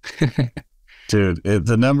expectations. Dude,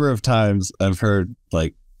 the number of times I've heard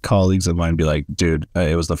like colleagues of mine be like, dude,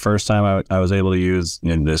 it was the first time I was able to use,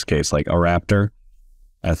 in this case, like a Raptor.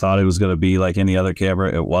 I thought it was going to be like any other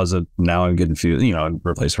camera. It wasn't. Now I'm getting confused,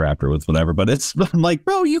 replace Raptor with whatever. But I'm like,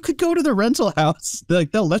 bro, you could go to the rental house.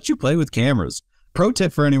 They'll let you play with cameras. Pro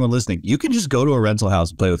tip for anyone listening: you can just go to a rental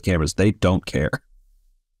house and play with cameras. They don't care.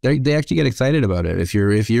 They actually get excited about it if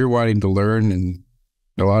you're wanting to learn, and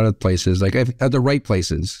a lot of places, like at the right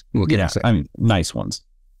places, will get excited. I mean, nice ones.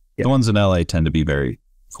 Yeah. The ones in LA tend to be very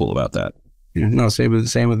cool about that. Yeah, no, same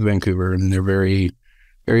with Vancouver, and they're very,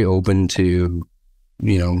 very open to.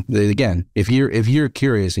 Again, if you're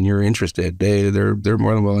curious and you're interested, they're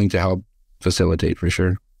more than willing to help facilitate, for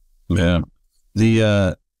sure. Yeah.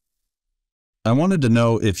 I wanted to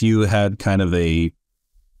know if you had kind of a,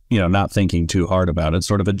 not thinking too hard about it,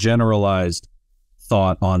 sort of a generalized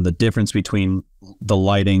thought on the difference between the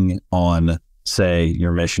lighting on, say,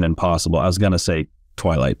 your Mission Impossible. I was gonna say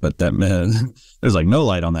Twilight, but there's like no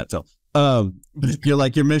light on that film. You're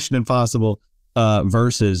like your Mission Impossible.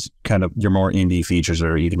 Versus kind of your more indie features,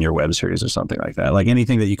 or even your web series or something like that, like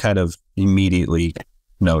anything that you kind of immediately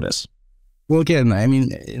notice. Well, again, I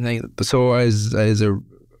mean, so I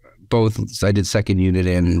did second unit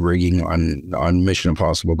and rigging on Mission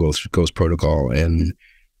Impossible Ghost Protocol, and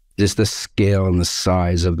just the scale and the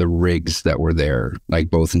size of the rigs that were there, like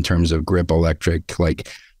both in terms of grip, electric, like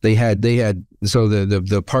they had so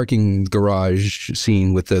the parking garage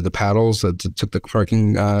scene with the paddles that took the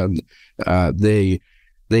parking,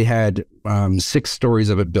 they had 6 stories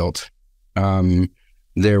of it built.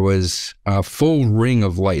 There was a full ring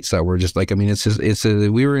of lights that were just like, I mean,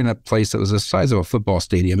 we were in a place that was the size of a football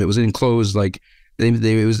stadium. It was enclosed, like they'd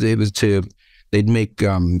make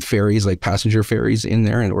ferries, like passenger ferries in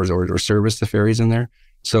there, and or service the ferries in there.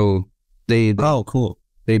 So oh, cool.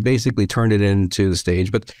 They basically turned it into the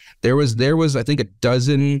stage, but there was I think a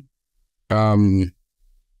dozen,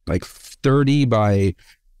 like 30 by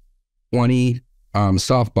 20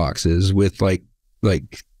 soft boxes with like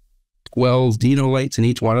 12 Dino lights in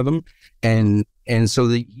each one of them, and so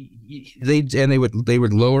they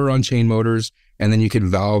would lower on chain motors, and then you could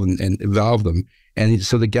valve them. And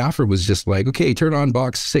so the gaffer was just like, okay, turn on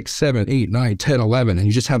box 6, 7, 8, 9, 10, 11, and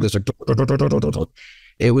you just have this like,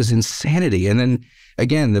 it was insanity. And then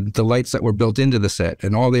again, the lights that were built into the set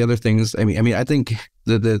and all the other things. I mean, I think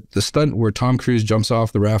the stunt where Tom Cruise jumps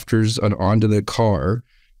off the rafters onto the car,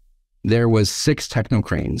 there was 6 techno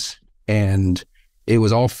cranes, and it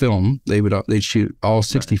was all film. They'd shoot all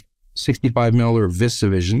 65 mil or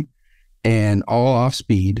VistaVision, and all off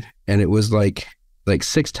speed. And it was like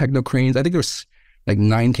 6 techno cranes. I think there was like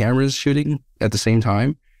 9 cameras shooting at the same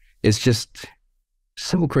time. It's just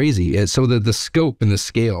so crazy. And so the scope and the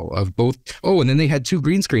scale of both. Oh, and then they had 2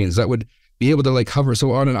 green screens that would be able to like hover.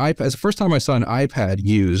 So on an iPad, it's the first time I saw an iPad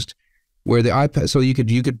used where the iPad, so you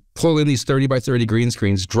could pull in these 30 by 30 green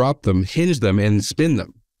screens, drop them, hinge them, and spin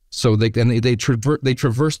them. So they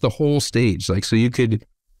traverse the whole stage. Like, so you could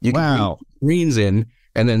wow, put greens in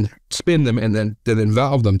and then spin them and then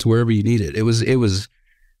valve them to wherever you need it. It was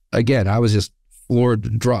again, I was just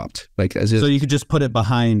floored, dropped. Like, as if, so you could just put it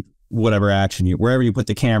behind whatever action wherever you put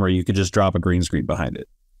the camera, you could just drop a green screen behind it.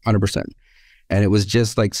 100%. And it was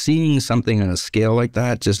just like seeing something on a scale like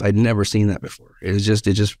that. I'd never seen that before. It just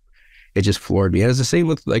floored me. And it's the same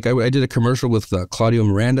with like, I did a commercial with Claudio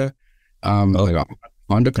Miranda, like a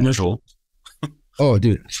Honda commercial. Oh,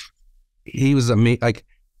 dude, he was amazing. Like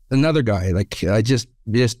another guy, like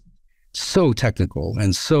just so technical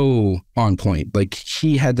and so on point. Like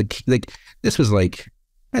he had this was like,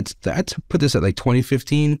 I had to put this at like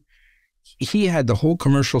 2015. He had the whole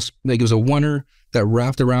commercial, like it was a oneer that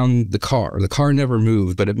wrapped around the car. The car never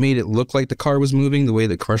moved, but it made it look like the car was moving the way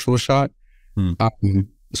the commercial was shot. So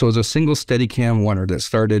it was a single steady cam oneer that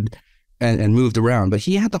started and moved around, but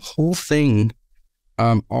he had the whole thing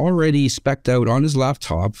already specced out on his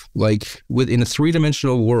laptop, like within a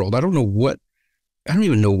 3-dimensional world. I don't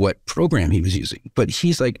even know what program he was using, but he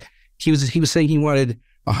was saying he wanted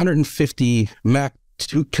 150 Mac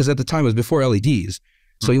 2, because at the time it was before LEDs.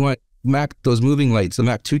 So he wanted those moving lights, the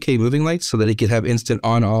Mac 2K moving lights, so that he could have instant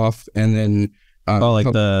on off, and then like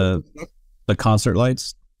the concert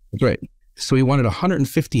lights. That's right. So he wanted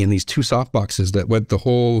 150 in these 2 softboxes that went the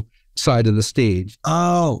whole side of the stage.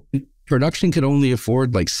 Oh, production could only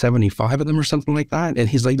afford like 75 of them or something like that. And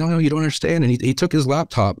he's like, no, you don't understand. And he took his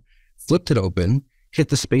laptop, flipped it open, hit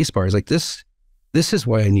the space bar. He's like, this is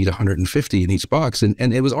why I need 150 in each box. And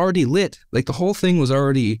it was already lit. Like the whole thing was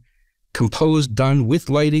already composed, done with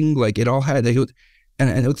lighting. Like it all had, and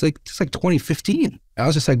it was like, it's like 2015. I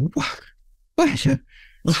was just like, what?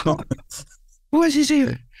 What is he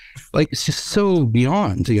here? Like, it's just so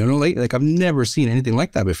beyond, like I've never seen anything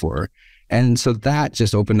like that before. And so that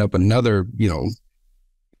just opened up another,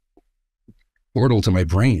 portal to my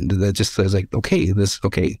brain that just says like, okay,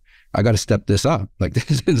 I got to step this up. Like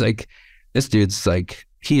this is like, this dude's like,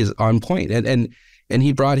 he is on point. And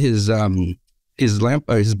he brought his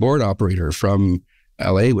board operator from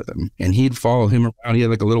LA with him, and he'd follow him around. He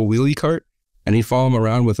had like a little wheelie cart, and he'd follow him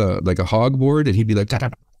around with a hog board, and he'd be like, da, da,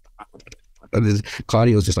 da, and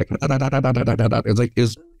Claudio was just like, da, da, da, da, da, da, da. It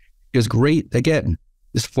was great. Again,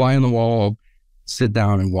 just fly on the wall, sit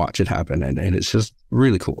down and watch it happen. And it's just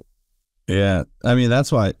really cool. Yeah. I mean,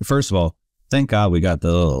 that's why, first of all, thank God we got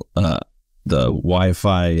the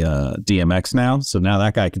Wi-Fi DMX now. So now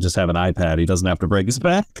that guy can just have an iPad. He doesn't have to break his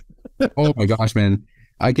back. Oh my gosh, man.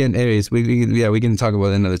 Anyways, we can talk about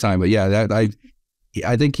it another time. But yeah,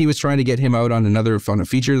 I think he was trying to get him out on a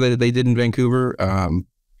feature that they did in Vancouver.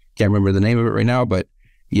 Can't remember the name of it right now, but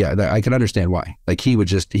yeah, I can understand why. Like he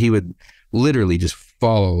would literally just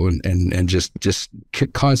follow and just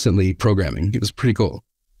constantly programming. It was pretty cool.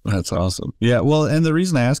 That's awesome. Yeah. Well, and the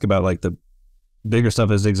reason I ask about like the bigger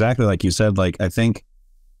stuff is exactly like you said. Like I think,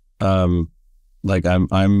 like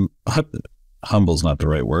I'm humble's not the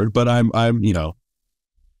right word, but I'm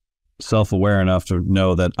self-aware enough to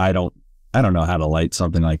know that I don't know how to light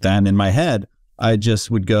something like that. And in my head, I just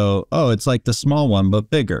would go, oh, it's like the small one, but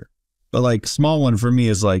bigger. But like small one for me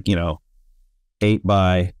is like, 8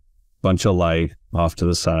 by bunch of light off to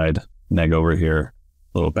the side, neg over here,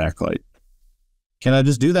 little backlight. Can I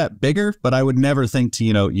just do that bigger? But I would never think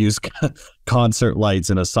to, use concert lights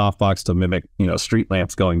in a softbox to mimic, street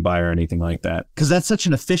lamps going by or anything like that. Because that's such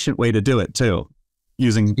an efficient way to do it too.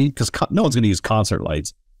 Because no one's going to use concert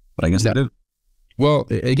lights, but I guess they do. Well,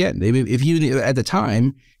 again, if you at the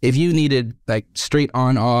time, if you needed like straight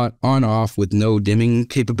on off with no dimming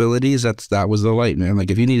capabilities, that was the light, man.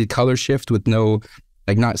 Like if you needed color shift with no,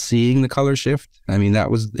 like not seeing the color shift, I mean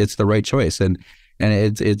it's the right choice. And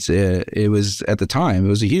it was at the time, it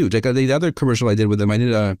was a huge, like the other commercial I did with him, I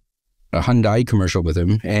did a Hyundai commercial with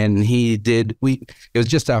him, and it was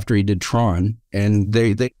just after he did Tron, and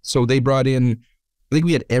they brought in, I think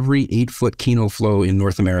we had every 8-foot Kino Flow in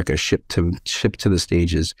North America shipped to the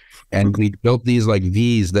stages, and we built these like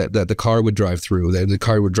V's that the car would drive through. The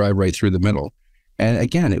car would drive right through the middle, and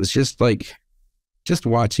again, it was just like, just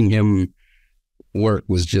watching him work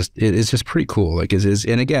was it's just pretty cool. Like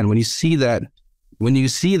and again, when you see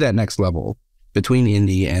that next level between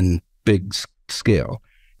indie and big scale,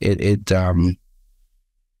 it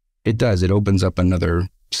opens up another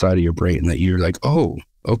side of your brain that you're like, oh,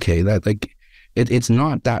 okay, that like. It's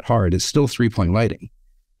not that hard. It's still 3-point lighting,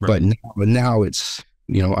 right. But now it's,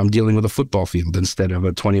 I'm dealing with a football field instead of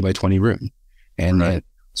a 20 by 20 room. And right.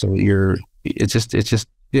 So it's just,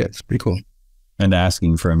 yeah, it's pretty cool. And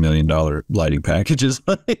asking for $1 million lighting packages,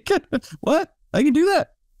 like, what? I can do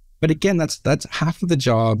that. But again, that's half of the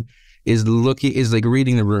job is like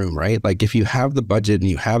reading the room, right? Like if you have the budget and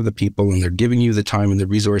you have the people and they're giving you the time and the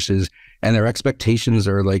resources and their expectations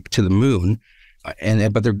are like to the moon,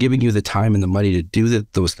 but they're giving you the time and the money to do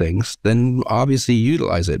those things, then obviously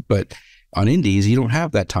utilize it. But on indies, you don't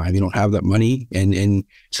have that time, you don't have that money, and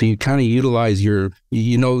so you kind of utilize your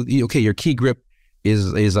key grip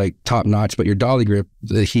is like top notch, but your dolly grip,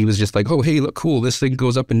 he was just like, oh hey, look cool, this thing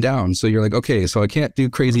goes up and down. So you're like, okay, so I can't do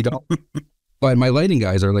crazy dolly. But my lighting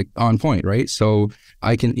guys are like on point, right? So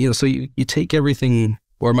I can, so you take everything,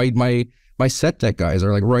 or my my set deck guys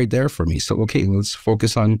are like right there for me. So, okay, let's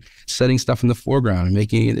focus on setting stuff in the foreground and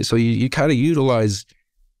making it. So you kind of utilize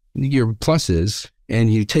your pluses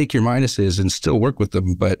and you take your minuses and still work with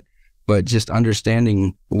them, but just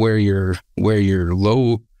understanding where your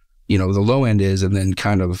low, the low end is, and then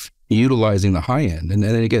kind of utilizing the high end. And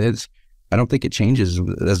then again, I don't think it changes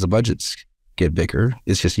as the budgets get bigger.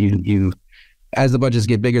 It's just as the budgets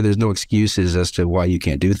get bigger, there's no excuses as to why you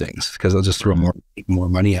can't do things, because they'll just throw more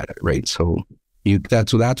money at it, right? So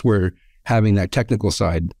that's where having that technical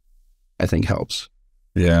side, I think, helps.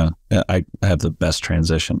 Yeah, I have the best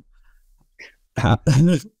transition. How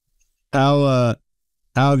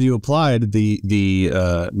have you applied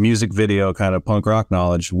the music video kind of punk rock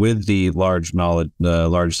knowledge with the large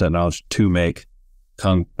set knowledge to make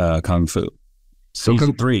Kung Fu?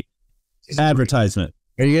 Season 3 advertisement.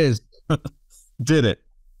 There he is. Did it?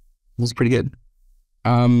 That's pretty good.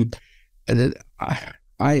 I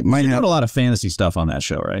might have a lot of fantasy stuff on that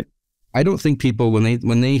show, right? I don't think people,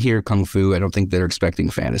 when they hear Kung Fu, I don't think they're expecting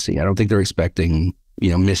fantasy. I don't think they're expecting,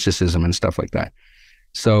 mysticism and stuff like that.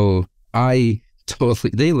 So they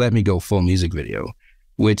let me go full music video,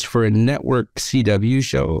 which for a network CW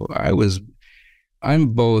show, I'm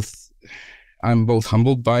both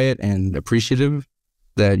humbled by it and appreciative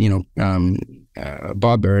that,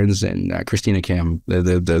 Bob Burns and Christina Cam, they're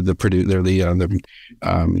the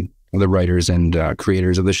writers and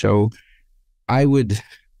creators of the show.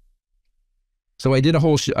 So I did a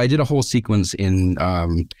whole sequence in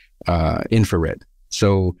infrared.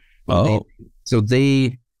 So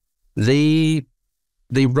they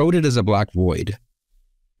wrote it as a black void,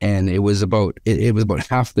 and it was about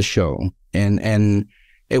half the show, and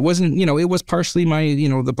it wasn't, it was partially my,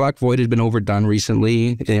 the black void had been overdone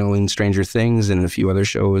recently, in Stranger Things and a few other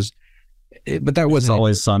shows, but that wasn't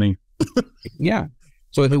Always Sunny. Yeah.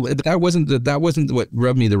 So that wasn't what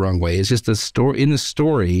rubbed me the wrong way. It's just the story. In the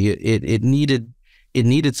story, it needed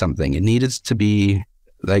something. It needed to be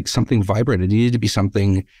like something vibrant. It needed to be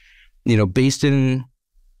something, based in,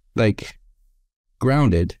 like,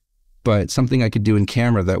 grounded, but something I could do in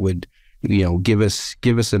camera that would, give us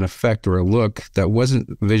an effect or a look that wasn't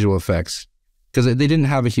visual effects, because they didn't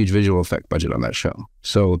have a huge visual effect budget on that show.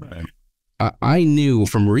 So right. I knew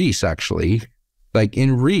from Reese, actually. Like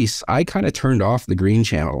in Reese, I kind of turned off the green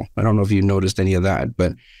channel. I don't know if you noticed any of that,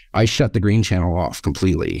 but I shut the green channel off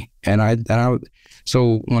completely.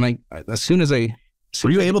 So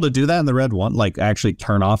were you able to do that in the Red One? Like actually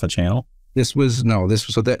turn off a channel? We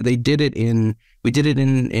did it in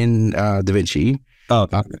DaVinci. Oh,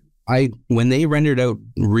 okay. When they rendered out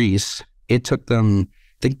Reese, it took them,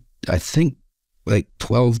 I think like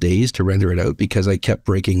 12 days to render it out, because I kept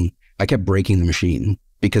breaking the machine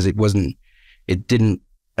because it didn't.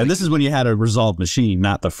 And this is when you had a resolved machine,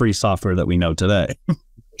 not the free software that we know today.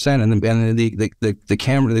 And the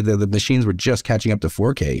camera, the machines were just catching up to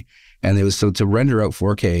 4K, and it was, so to render out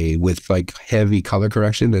 4K with like heavy color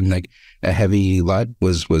correction and like a heavy LUT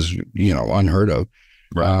was unheard of.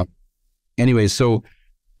 Right. Anyway, so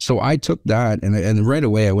I took that and right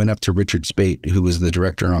away I went up to Richard Spate, who was the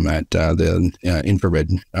director on that the infrared.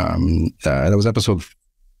 That was episode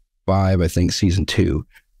 5, I think, season 2.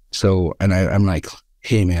 So, and I'm like,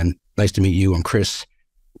 hey man, nice to meet you. I'm Chris.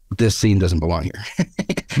 This scene doesn't belong here.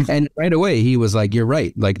 And right away he was like, you're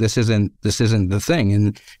right. Like this isn't the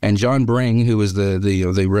thing. And John Bring, who was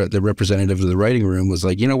the representative of the writing room, was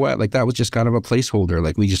like, you know what? Like that was just kind of a placeholder.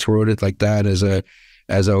 Like we just wrote it like that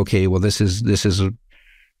as okay, well this is just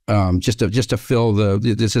to fill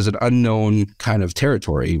this is an unknown kind of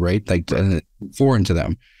territory, right? Like foreign to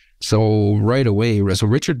them. So right away, so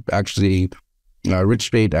Richard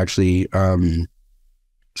Spate actually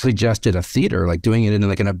suggested a theater, like doing it in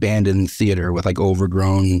like an abandoned theater with like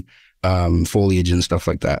overgrown foliage and stuff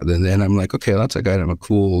like that. And then I'm like, okay, that's kind of a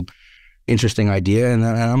cool, interesting idea. And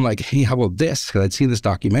I'm like, hey, how about this? Because I'd seen this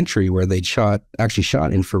documentary where they actually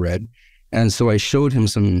shot infrared. And so I showed him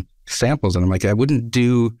some samples, and I'm like, I wouldn't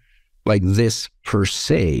do like this per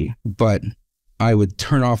se, but I would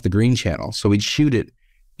turn off the green channel. So we'd shoot it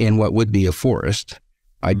in what would be a forest.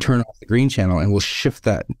 I'd turn off the green channel and we'll shift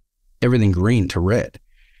everything green to red.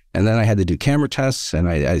 And then I had to do camera tests,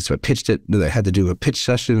 and so I pitched it. I had to do a pitch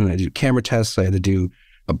session, and I did camera tests. I had to do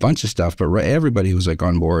a bunch of stuff, but everybody was like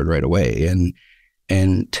on board right away.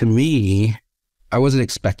 And to me, I wasn't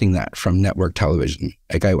expecting that from network television.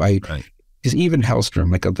 Like because even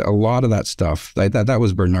Hellstrom, like a lot of that stuff, that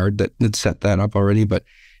was Bernard that had set that up already.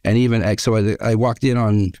 So I walked in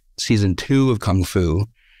on season 2 of Kung Fu,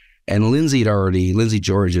 and Lindsay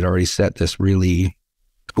George had already set this really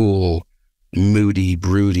cool, moody,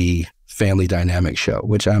 broody family dynamic show,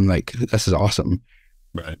 which I'm like, this is awesome.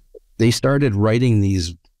 Right. they started writing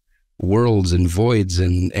these worlds and voids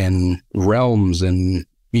and realms and,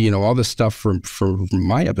 you know, all this stuff for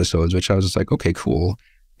my episodes, which I was just like, okay, cool.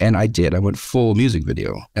 And I went full music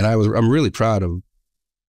video, and I'm really proud of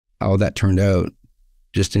how that turned out,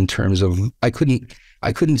 just in terms of, I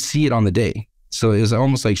couldn't see it on the day. So it was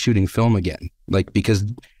almost like shooting film again, like,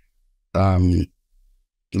 because, so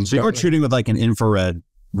you weren't shooting with like an infrared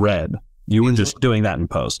red. You were just doing that in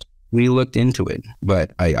post. We looked into it,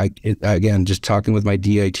 but again, just talking with my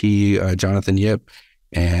DIT, Jonathan Yip,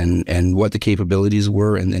 and what the capabilities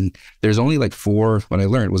were. And then there's only like what I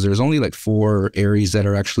learned was there's only like 4 areas that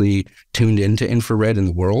are actually tuned into infrared in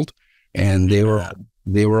the world. And they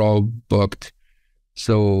were all booked.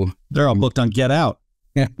 So they're all booked on Get Out.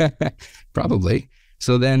 Probably.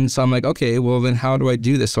 So I'm like, okay, well then how do I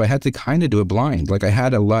do this? So I had to kind of do it blind. Like I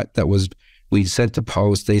had a LUT that we sent to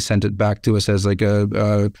post. They sent it back to us as like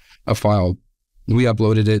a file. We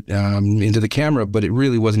uploaded it into the camera, but it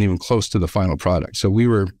really wasn't even close to the final product. So we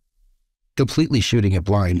were completely shooting it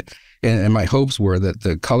blind. And my hopes were that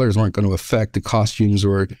the colors weren't going to affect the costumes,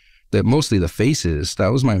 or that mostly the faces. That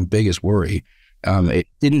was my biggest worry. It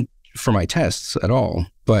didn't for my tests at all,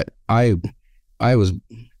 but I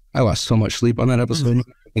lost so much sleep on that episode.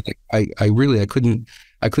 I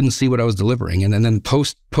couldn't see what I was delivering. And then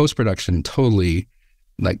post-production totally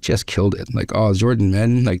like just killed it. Like, oh, Jordan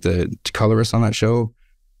Men, like the colorist on that show,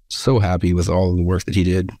 so happy with all of the work that he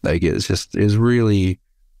did. Like it was really,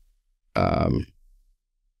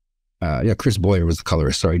 Chris Boyer was the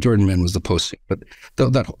colorist. Sorry, Jordan Men was the posting, but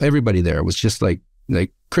that everybody there was just like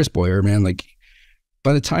Chris Boyer, man. Like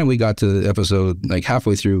by the time we got to the episode, like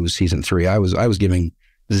halfway through season 3, I was giving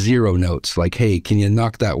 0 notes. Like, hey, can you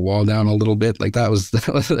knock that wall down a little bit? Like that was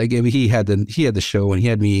like, I mean, he had the show, and he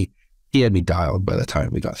had me dialed by the time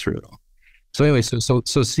we got through it all. So anyway, so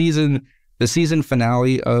the season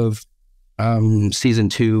finale of season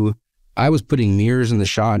 2, I was putting mirrors in the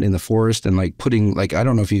shot in the forest, and like putting, like, I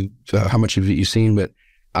don't know if how much of it you've seen, but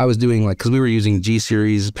I was doing like, because we were using G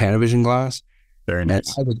series Panavision glass. Very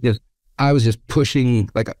nice. I was just pushing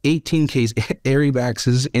like 18K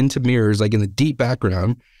Airybacks into mirrors, like in the deep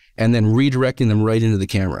background, and then redirecting them right into the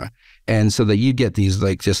camera. And so that you get these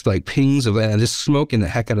like, just like pings of that, and just smoking the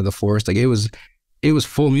heck out of the forest. Like it was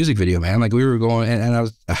full music video, man. Like we were going, and I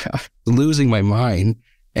was losing my mind.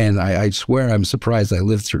 And I swear I'm surprised I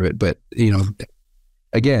lived through it. But, you know,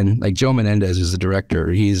 again, like Joe Menendez is the director.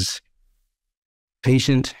 He's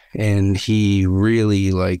patient, and he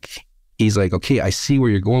really he's like, okay, I see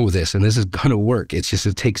where you're going with this, and this is going to work. It's just,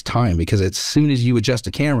 it takes time, because as soon as you adjust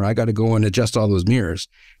a camera, I got to go and adjust all those mirrors.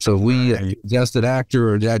 So if we adjust an actor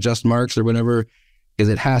or adjust marks or whatever, because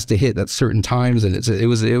it has to hit at certain times. And it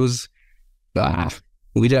was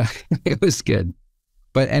good.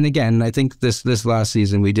 But, and again, I think this last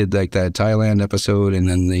season we did like that Thailand episode, and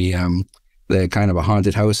then the kind of a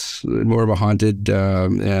haunted house, more of a haunted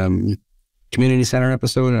community center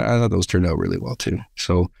episode. And I thought those turned out really well too.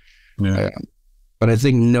 So, yeah. But I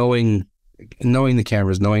think knowing the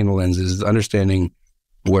cameras, knowing the lenses, understanding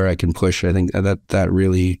where I can push, I think that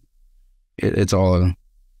really, it's all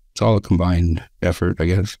a combined effort, I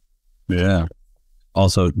guess. Yeah.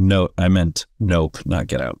 Also, I meant Nope, not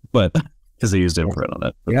Get Out, but because they used infrared on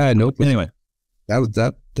it. Yeah, Nope. Anyway, that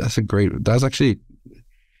was actually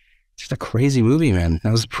just a crazy movie, man.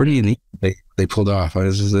 That was pretty neat. They pulled off. I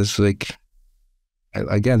was just like,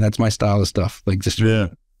 again, that's my style of stuff. Like just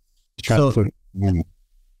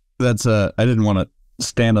that's I didn't want to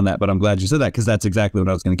stand on that, but I'm glad you said that, because that's exactly what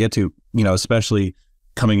I was going to get to. You know, especially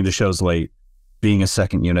coming into shows late, being a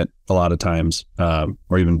second unit a lot of times,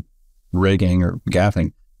 or even rigging or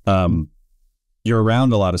gaffing. You're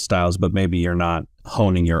around a lot of styles, but maybe you're not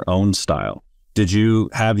honing your own style.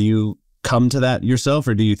 Have you come to that yourself,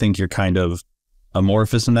 or do you think you're kind of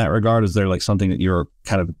amorphous in that regard? Is there like something that you're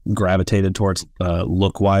kind of gravitated towards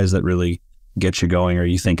look-wise that really gets you going, or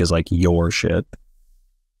you think is like your shit?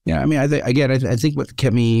 Yeah, I mean, I think what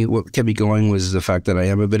kept me going was the fact that I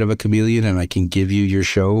am a bit of a chameleon, and I can give you your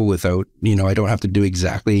show without, you know, I don't have to do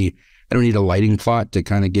exactly, I don't need a lighting plot to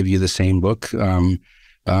kind of give you the same look.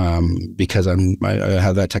 Because I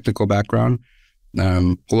have that technical background.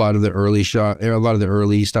 A lot of the early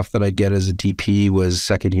stuff that I'd get as a DP was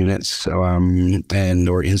second units, and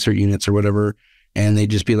or insert units or whatever, and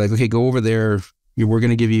they'd just be like, okay, go over there. We're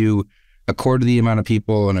going to give you a quarter of the amount of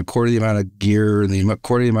people and a quarter of the amount of gear and a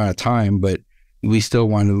quarter of the amount of time, but we still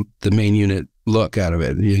want the main unit look out of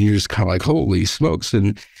it. You're just kind of like, holy smokes!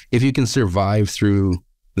 And if you can survive through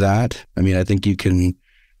that, I mean, I think you can,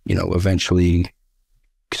 you know, eventually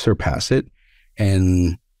surpass it.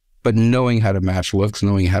 But knowing how to match looks,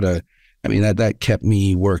 knowing how to I mean, that kept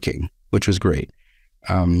me working, which was great.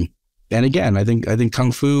 And again, I think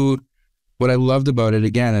Kung Fu, what I loved about it,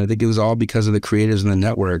 again, I think it was all because of the creatives in the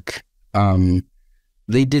network.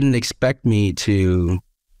 They didn't expect me to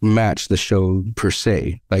match the show per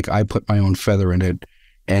se. Like, I put my own feather in it,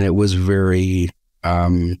 and it was very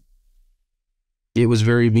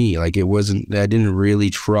me. Like, it wasn't, I didn't really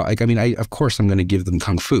try. Like, I mean, of course I'm going to give them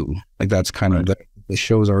Kung Fu. Like, that's kind of, the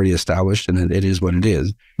show's already established, and it is what it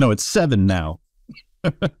is. No, it's 7 now.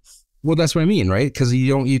 Well, that's what I mean, right? Because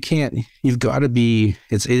you've got to be,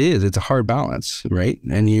 it's a hard balance, right?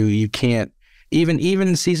 And you can't,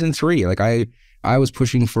 even season 3, like I was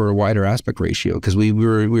pushing for a wider aspect ratio, because we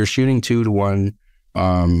were shooting 2:1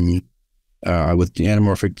 with the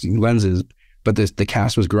anamorphic lenses, but the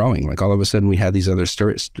cast was growing. Like, all of a sudden we had these other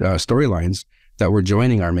storylines that were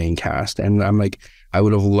joining our main cast, and I'm like, I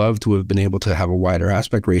would have loved to have been able to have a wider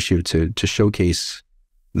aspect ratio to showcase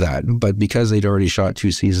that, but because they'd already shot 2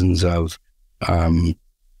 seasons of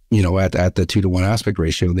you know, at the 2:1 aspect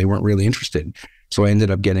ratio, they weren't really interested. So I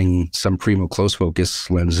ended up getting some Primo close focus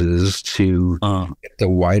lenses to get the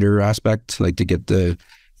wider aspect, like to get the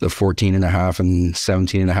 14.5 and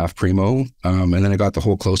 17.5 Primo. And then I got the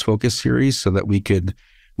whole close focus series so that we could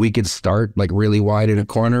start like really wide in a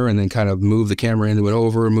corner and then kind of move the camera into it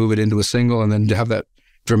over, move it into a single, and then to have that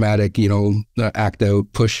dramatic, you know, act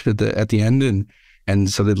out push at the end. And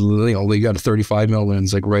so that, you know, you got a 35 mil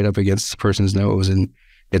lens like right up against the person's nose, and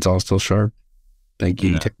it's all still sharp. Thank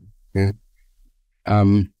you. Yeah.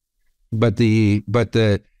 But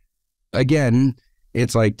again,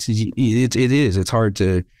 it's like, it's hard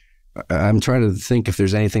to, I'm trying to think if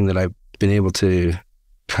there's anything that I've been able to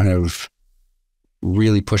kind of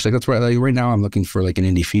really push. Like, that's right. Like, right now I'm looking for like an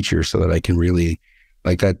indie feature so that I can really,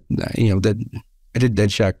 like, that, you know, that I did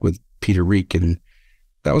Dead Shack with Peter Reek, and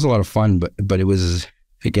that was a lot of fun, but it was,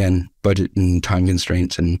 again, budget and time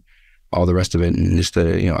constraints and all the rest of it, and just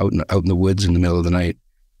you know, out in the woods in the middle of the night.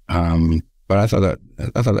 But I thought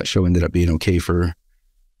that show ended up being okay for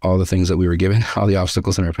all the things that we were given, all the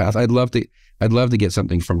obstacles in our path. I'd love to get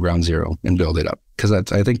something from ground zero and build it up, because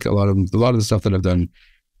I think a lot of the stuff that I've done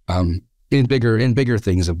in bigger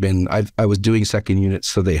things have been, I was doing second units,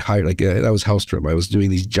 so they hired, like, that was Hellstrom. I was doing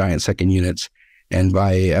these giant second units, and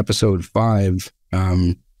by episode 5,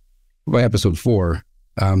 by episode 4,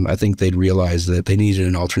 I think they'd realized that they needed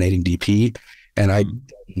an alternating DP, and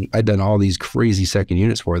I'd done all these crazy second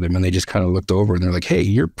units for them, and they just kind of looked over and they're like, "Hey,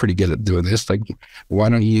 you're pretty good at doing this. Like, why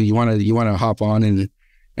don't you want to hop on and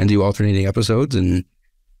do alternating episodes?" And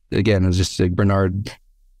again, it was just like Bernard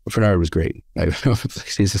was great.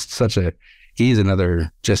 He's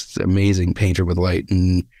another just amazing painter with light,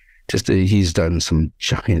 and just he's done some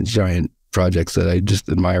giant projects that I just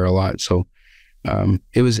admire a lot. So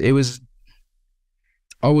it was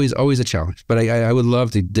always a challenge, but I would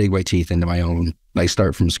love to dig my teeth into my own, like,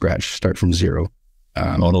 start from scratch, start from zero.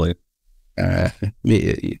 Totally.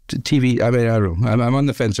 TV, I mean, I don't know. I'm on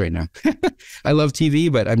the fence right now. I love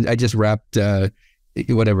TV, but I just wrapped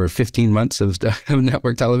 15 months of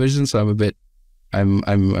network television, so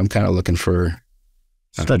I'm kind of looking for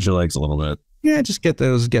stretch your legs a little bit. Yeah, just get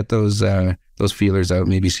those feelers out.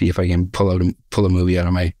 Maybe see if I can pull a movie out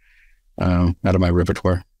of my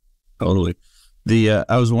repertoire. Totally.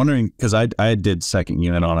 I was wondering, because I did second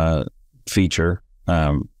unit on a feature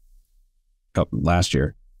last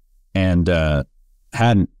year, and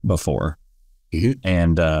hadn't before,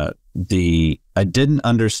 and I didn't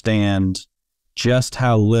understand just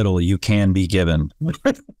how little you can be given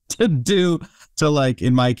to like,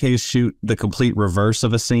 in my case, shoot the complete reverse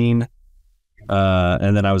of a scene.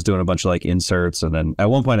 And then I was doing a bunch of like inserts, and then at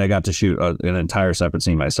one point I got to shoot an entire separate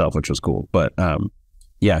scene myself, which was cool. But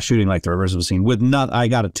yeah, shooting like the reverse of a scene with I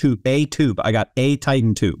got I got a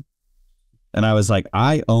Titan tube, and I was like,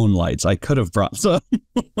 I own lights. I could have brought some.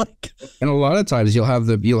 Like, and a lot of times you'll have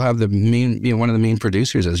the main, you know, one of the main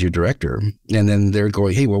producers as your director, and then they're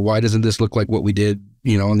going, "Hey, well, why doesn't this look like what we did,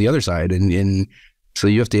 you know, on the other side?" And so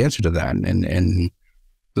you have to answer to that, and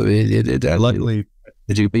luckily.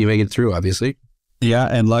 Did you make it through, obviously? Yeah,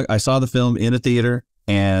 and I saw the film in a theater,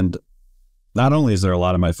 and not only is there a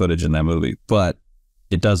lot of my footage in that movie, but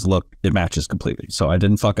it matches completely. So I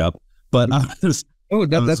didn't fuck up. But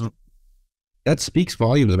that speaks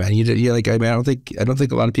volumes, man. You like, I mean, I don't think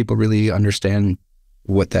a lot of people really understand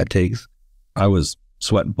what that takes. I was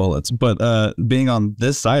sweating bullets, but being on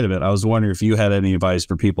this side of it, I was wondering if you had any advice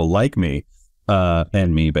for people like me,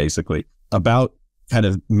 and me basically, about kind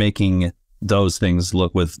of making those things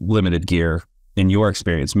look with limited gear, in your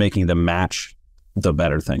experience, making them match the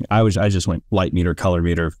better thing. I just went light meter, color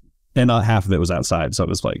meter, and half of it was outside, so it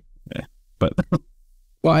was like, but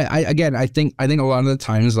Well, again, I think a lot of the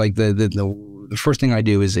times, like the first thing I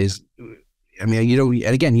do is I mean, you don't,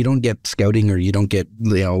 and again, you don't get scouting or you don't get,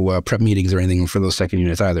 prep meetings or anything for those second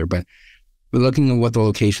units either, but we're looking at what the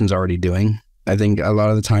location's already doing. I think a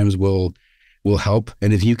lot of the times will help.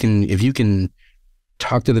 And if you can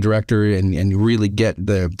talk to the director and really get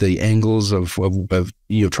the angles of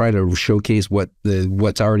try to showcase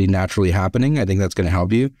what's already naturally happening, I think that's going to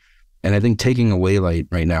help you. And I think taking away light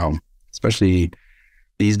right now, especially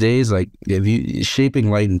these days, like if you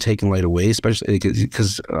shaping light and taking light away, especially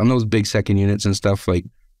because on those big second units and stuff, like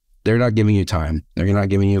they're not giving you time, they're not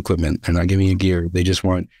giving you equipment, they're not giving you gear. They just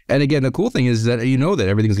want. And again, the cool thing is that that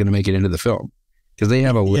everything's going to make it into the film because they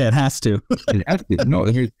have a it has to. No,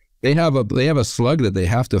 they have a slug that they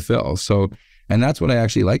have to fill. So, and that's what I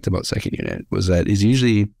actually liked about second unit was that is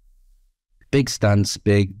usually big stunts,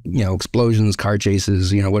 big explosions, car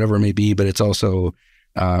chases, whatever it may be, but it's also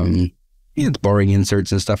it's boring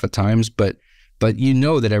inserts and stuff at times, but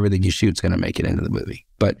that everything you shoot's going to make it into the movie.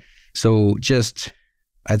 But so just,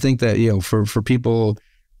 I think that for people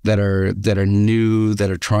that are new, that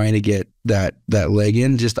are trying to get that leg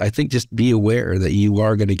in, I think just be aware that you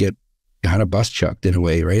are going to get kind of bus chucked in a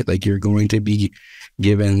way, right? Like you're going to be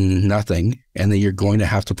given nothing, and that you're going to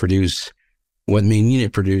have to produce what main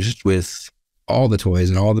unit produced with all the toys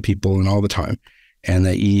and all the people and all the time, and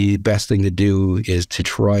that the best thing to do is to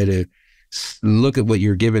try to look at what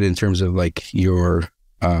you're given in terms of like your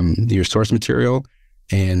source material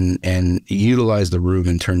and utilize the room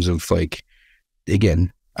in terms of like, again,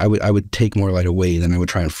 I would take more light away than I would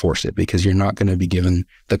try and force it, because you're not going to be given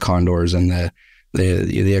the condors and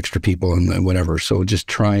the extra people and the whatever. So just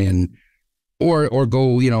try and or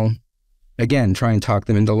go, again, try and talk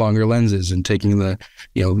them into longer lenses and taking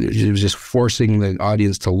just forcing the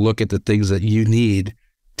audience to look at the things that you need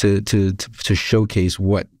to showcase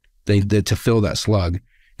what they did to fill that slug,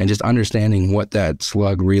 and just understanding what that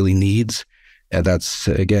slug really needs. And that's,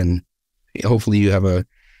 again, hopefully you have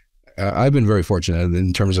I've been very fortunate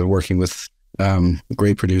in terms of working with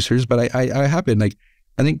great producers, but I have been like,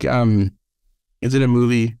 I think, is it a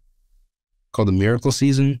movie called The Miracle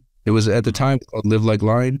Season? It was at the time called Live Like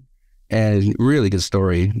Line, and really good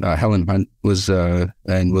story. Helen Hunt was, and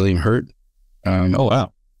William Hurt. Oh,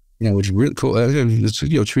 wow. Which is really cool. It's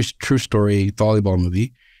true story volleyball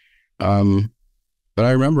movie. But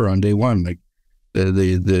I remember on day one, like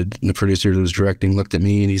the producer who was directing looked at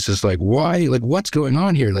me and he's just like, why, like, what's going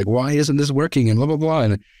on here? Like, why isn't this working? And blah, blah, blah.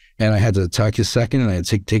 And I had to take a second and I had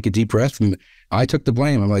to take a deep breath, and I took the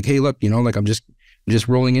blame. I'm like, hey, look, like I'm just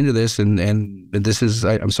rolling into this, and this is,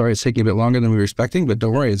 I'm sorry, it's taking a bit longer than we were expecting, but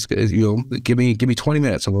don't worry, it's give me 20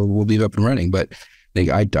 minutes and we'll be up and running. But like,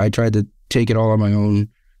 I tried to take it all on my own,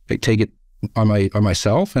 like take it on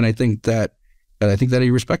myself, and I think that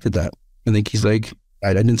he respected that. I think he's like,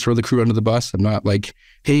 I didn't throw the crew under the bus. I'm not like,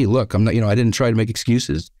 hey, look, I'm not, I didn't try to make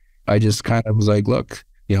excuses. I just kind of was like, look,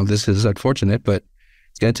 this is unfortunate, but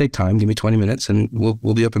it's gonna take time. Give me 20 minutes and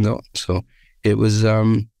we'll be up and going. So it was,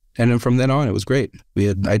 and then from then on, it was great.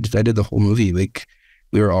 I did the whole movie. Like,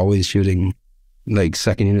 we were always shooting like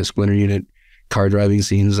second unit, splinter unit, car driving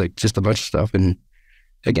scenes, like just a bunch of stuff. And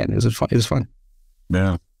again, it was fun.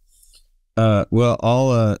 Yeah. Well,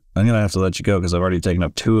 I'm gonna have to let you go because I've already taken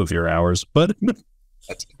up 2 of your hours, but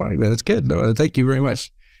that's fine. That's good. No, thank you very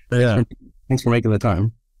much. Yeah. Thanks for making the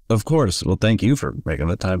time. Of course. Well, thank you for making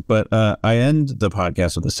the time. But I end the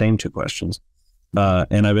podcast with the same 2 questions.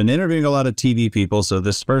 And I've been interviewing a lot of TV people, so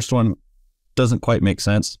this first one doesn't quite make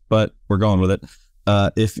sense, but we're going with it.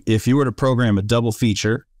 If you were to program a double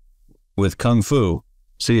feature with Kung Fu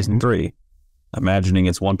season 3, imagining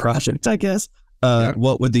it's one project, I guess,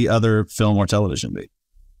 what would the other film or television be?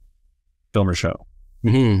 Film or show?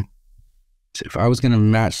 So if I was going to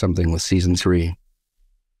match something with season 3,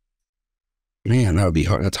 man, that would be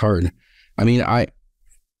hard. That's hard. I mean,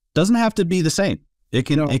 doesn't have to be the same. It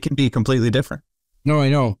can be completely different. No, I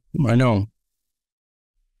know. Let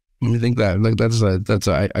me think that. Like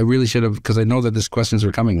I really should have, because I know that these questions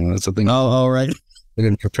are coming. That's the thing. Oh, all right. I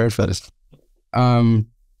didn't prepare for this.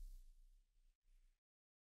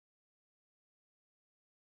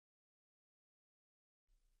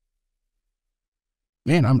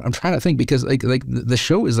 Man, I'm trying to think, because like the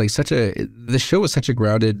show is like such a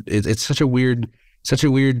grounded. It's such a weird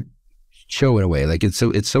show in a way. Like it's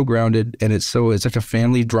so grounded, and it's such a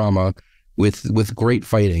family drama with great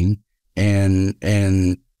fighting,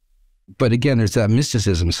 and but again, there's that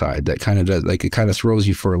mysticism side that kind of does, like, it kind of throws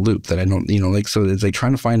you for a loop that I don't, like, so it's like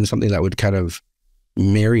trying to find something that would kind of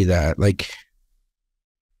marry that. Like,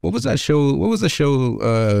 what was that show? What was the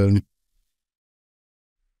show?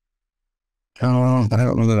 I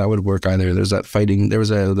don't know that would work either. There's that fighting. There was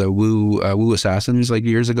the Wu Assassins like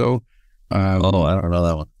years ago. Oh, I don't know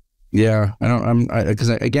that one. Yeah, I don't. Because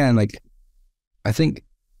again, like, I think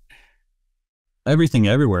Everything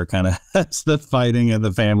Everywhere kind of has the fighting and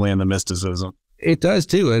the family and the mysticism. it does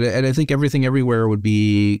too, and I think Everything Everywhere would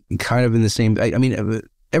be kind of in the same. I mean,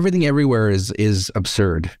 Everything Everywhere is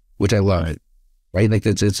absurd, which I love. Right? Like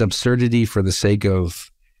it's absurdity for the sake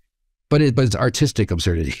of, but it's artistic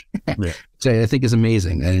absurdity, Yeah. which I think is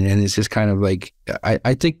amazing, and it's just kind of like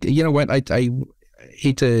I think, you know what, I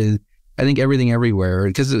hate to. I think Everything Everywhere,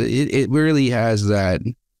 because it really has that.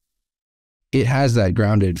 It has that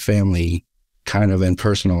grounded family kind of and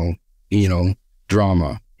personal, you know,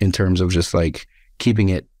 drama in terms of just like keeping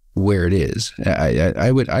it where it is.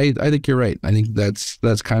 I think you're right. I think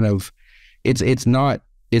that's kind of it's not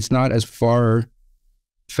as far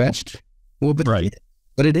fetched. Well, but Right.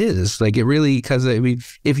 But it is like it really, because I mean,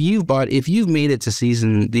 if you've made it to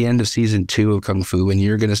the end of season 2 of Kung Fu and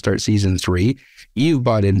you're going to start season 3, you've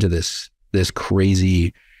bought into this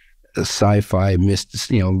crazy sci-fi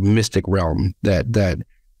mystic realm that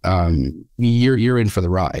you're in for the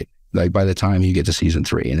ride. Like by the time you get to season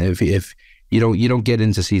 3, and if you don't get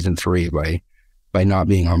into season 3 by not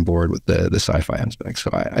being on board with the sci-fi aspect.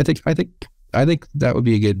 So I think that would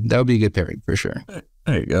be a good pairing for sure.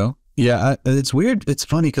 There you go. Yeah, it's weird. It's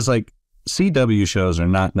funny because like CW shows are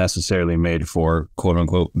not necessarily made for quote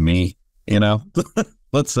unquote me, you know,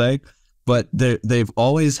 let's say, but they've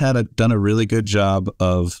always done a really good job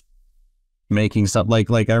of making something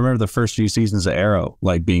like I remember the first few seasons of Arrow,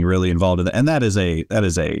 like being really involved in that. And that is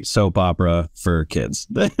a soap opera for kids.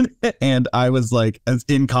 And I was like,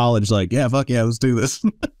 in college, like, yeah, fuck yeah, let's do this.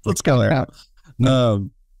 Let's go there.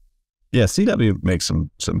 Yeah, CW makes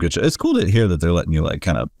some good shows. It's cool to hear that they're letting you like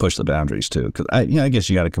kind of push the boundaries too. Cause I guess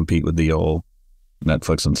you got to compete with the old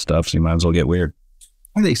Netflix and stuff. So you might as well get weird.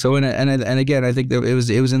 I think so, and again, I think that it was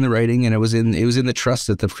in the writing, and it was in the trust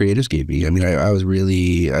that the creators gave me. I mean, I was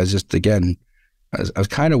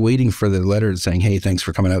kind of waiting for the letter saying, "Hey, thanks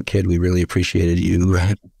for coming out, kid. We really appreciated you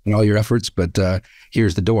and all your efforts, but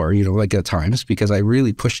here's the door." You know, like at times, because I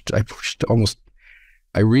really pushed almost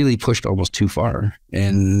too far,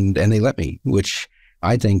 and they let me, which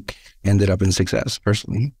I think ended up in success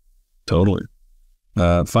personally. Totally.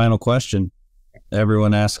 Final question.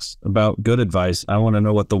 Everyone asks about good advice. I want to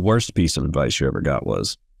know what the worst piece of advice you ever got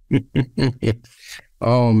was.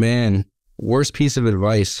 Oh man, worst piece of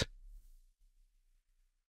advice.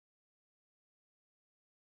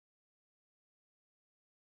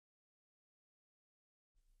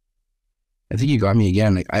 I think you got me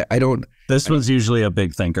again. Like, I don't. This one's usually a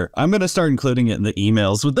big thinker. I'm going to start including it in the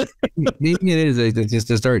emails with it. Maybe it is just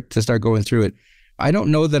to start going through it. I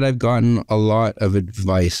don't know that I've gotten a lot of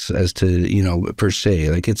advice as to, you know, per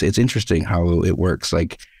se. Like it's interesting how it works.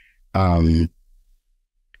 Like, I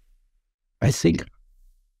think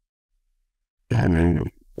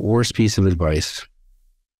worst piece of advice.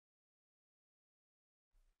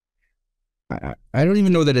 I don't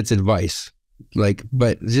even know that it's advice. Like,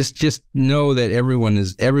 but just know that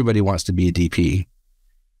everybody wants to be a DP.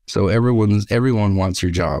 So everyone wants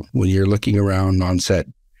your job. When you're looking around on set,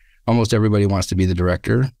 almost everybody wants to be the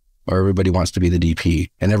director, or everybody wants to be the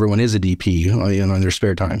DP, and everyone is a DP, you know, in their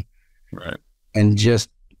spare time. Right. And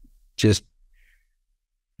just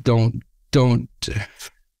don't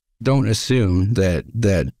assume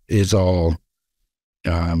that is all.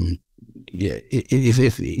 Yeah.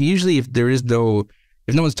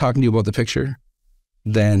 If no one's talking to you about the picture,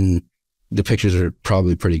 then the pictures are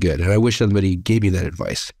probably pretty good. And I wish somebody gave me that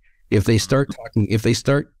advice. If they start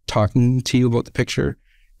talking to you about the picture,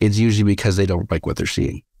 it's usually because they don't like what they're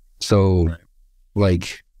seeing. So, right.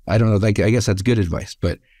 Like, I don't know. Like, I guess that's good advice,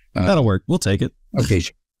 but that'll work. We'll take it. Okay,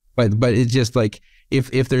 but it's just like if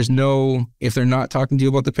they're not talking to you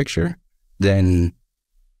about the picture, then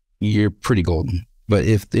you're pretty golden. But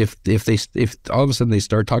if all of a sudden they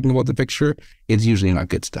start talking about the picture, it's usually not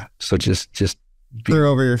good stuff. So just they're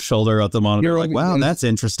over your shoulder at the monitor. You're like, wow, that's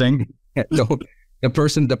interesting. No, the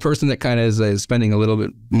person that kind of is spending a little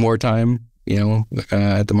bit more time, you know,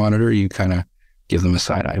 at the monitor, you kind of give them a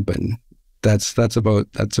side eye. But that's about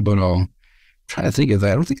all. I'm trying to think of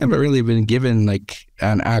that. I don't think I've really been given like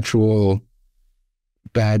an actual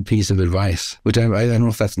bad piece of advice, which I don't know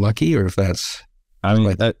if that's lucky or if that's. I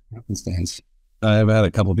mean, that happenstance. I've had a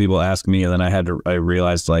couple people ask me, and then I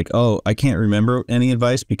realized like, oh, I can't remember any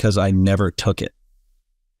advice because I never took it.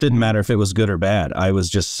 Didn't matter if it was good or bad. I was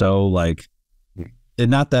just so like,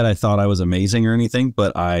 not that I thought I was amazing or anything,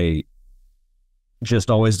 but I just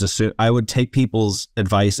always assumed I would take people's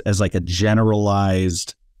advice as like a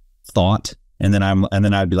generalized thought And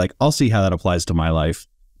then I'd be like, I'll see how that applies to my life.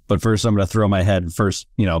 But first I'm going to throw my head first,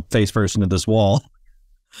 face first into this wall.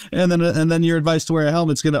 And then your advice to wear a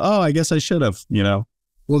helmet's going to, oh, I guess I should have,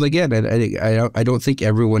 Well, again, I don't think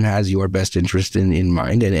everyone has your best interest in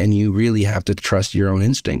mind, and you really have to trust your own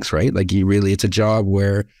instincts, right? Like it's a job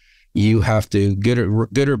where you have to, good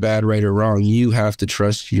or bad, right or wrong, you have to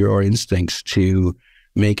trust your instincts to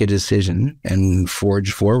make a decision and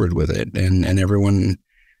forge forward with it. And everyone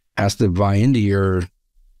has to buy into your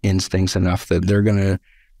instincts enough that they're going to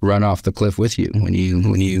run off the cliff with you when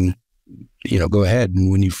you go ahead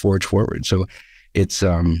and when you forge forward. So it's,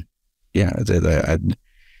 that's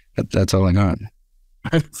all I got.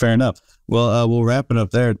 Fair enough. Well, we'll wrap it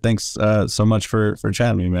up there. Thanks so much for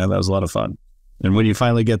chatting with me, man. That was a lot of fun. And when you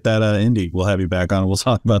finally get that indie, we'll have you back on and we'll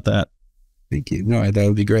talk about that. Thank you. No, that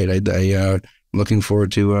would be great. I'm looking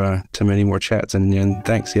forward to many more chats, and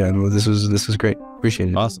thanks. Yeah, no, this was great. Appreciate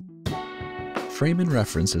it. Awesome. Frame and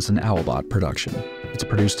Reference is an Owlbot production. It's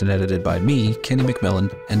produced and edited by me, Kenny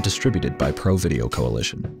McMillan, and distributed by ProVideo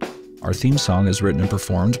Coalition. Our theme song is written and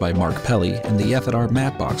performed by Mark Pelly, and the F at our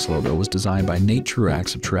Mapbox logo was designed by Nate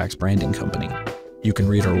Truax of Truax Branding Company. You can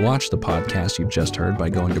read or watch the podcast you've just heard by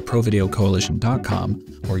going to provideocoalition.com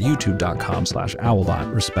or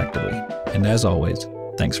youtube.com/owlbot, respectively. And as always,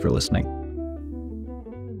 thanks for listening.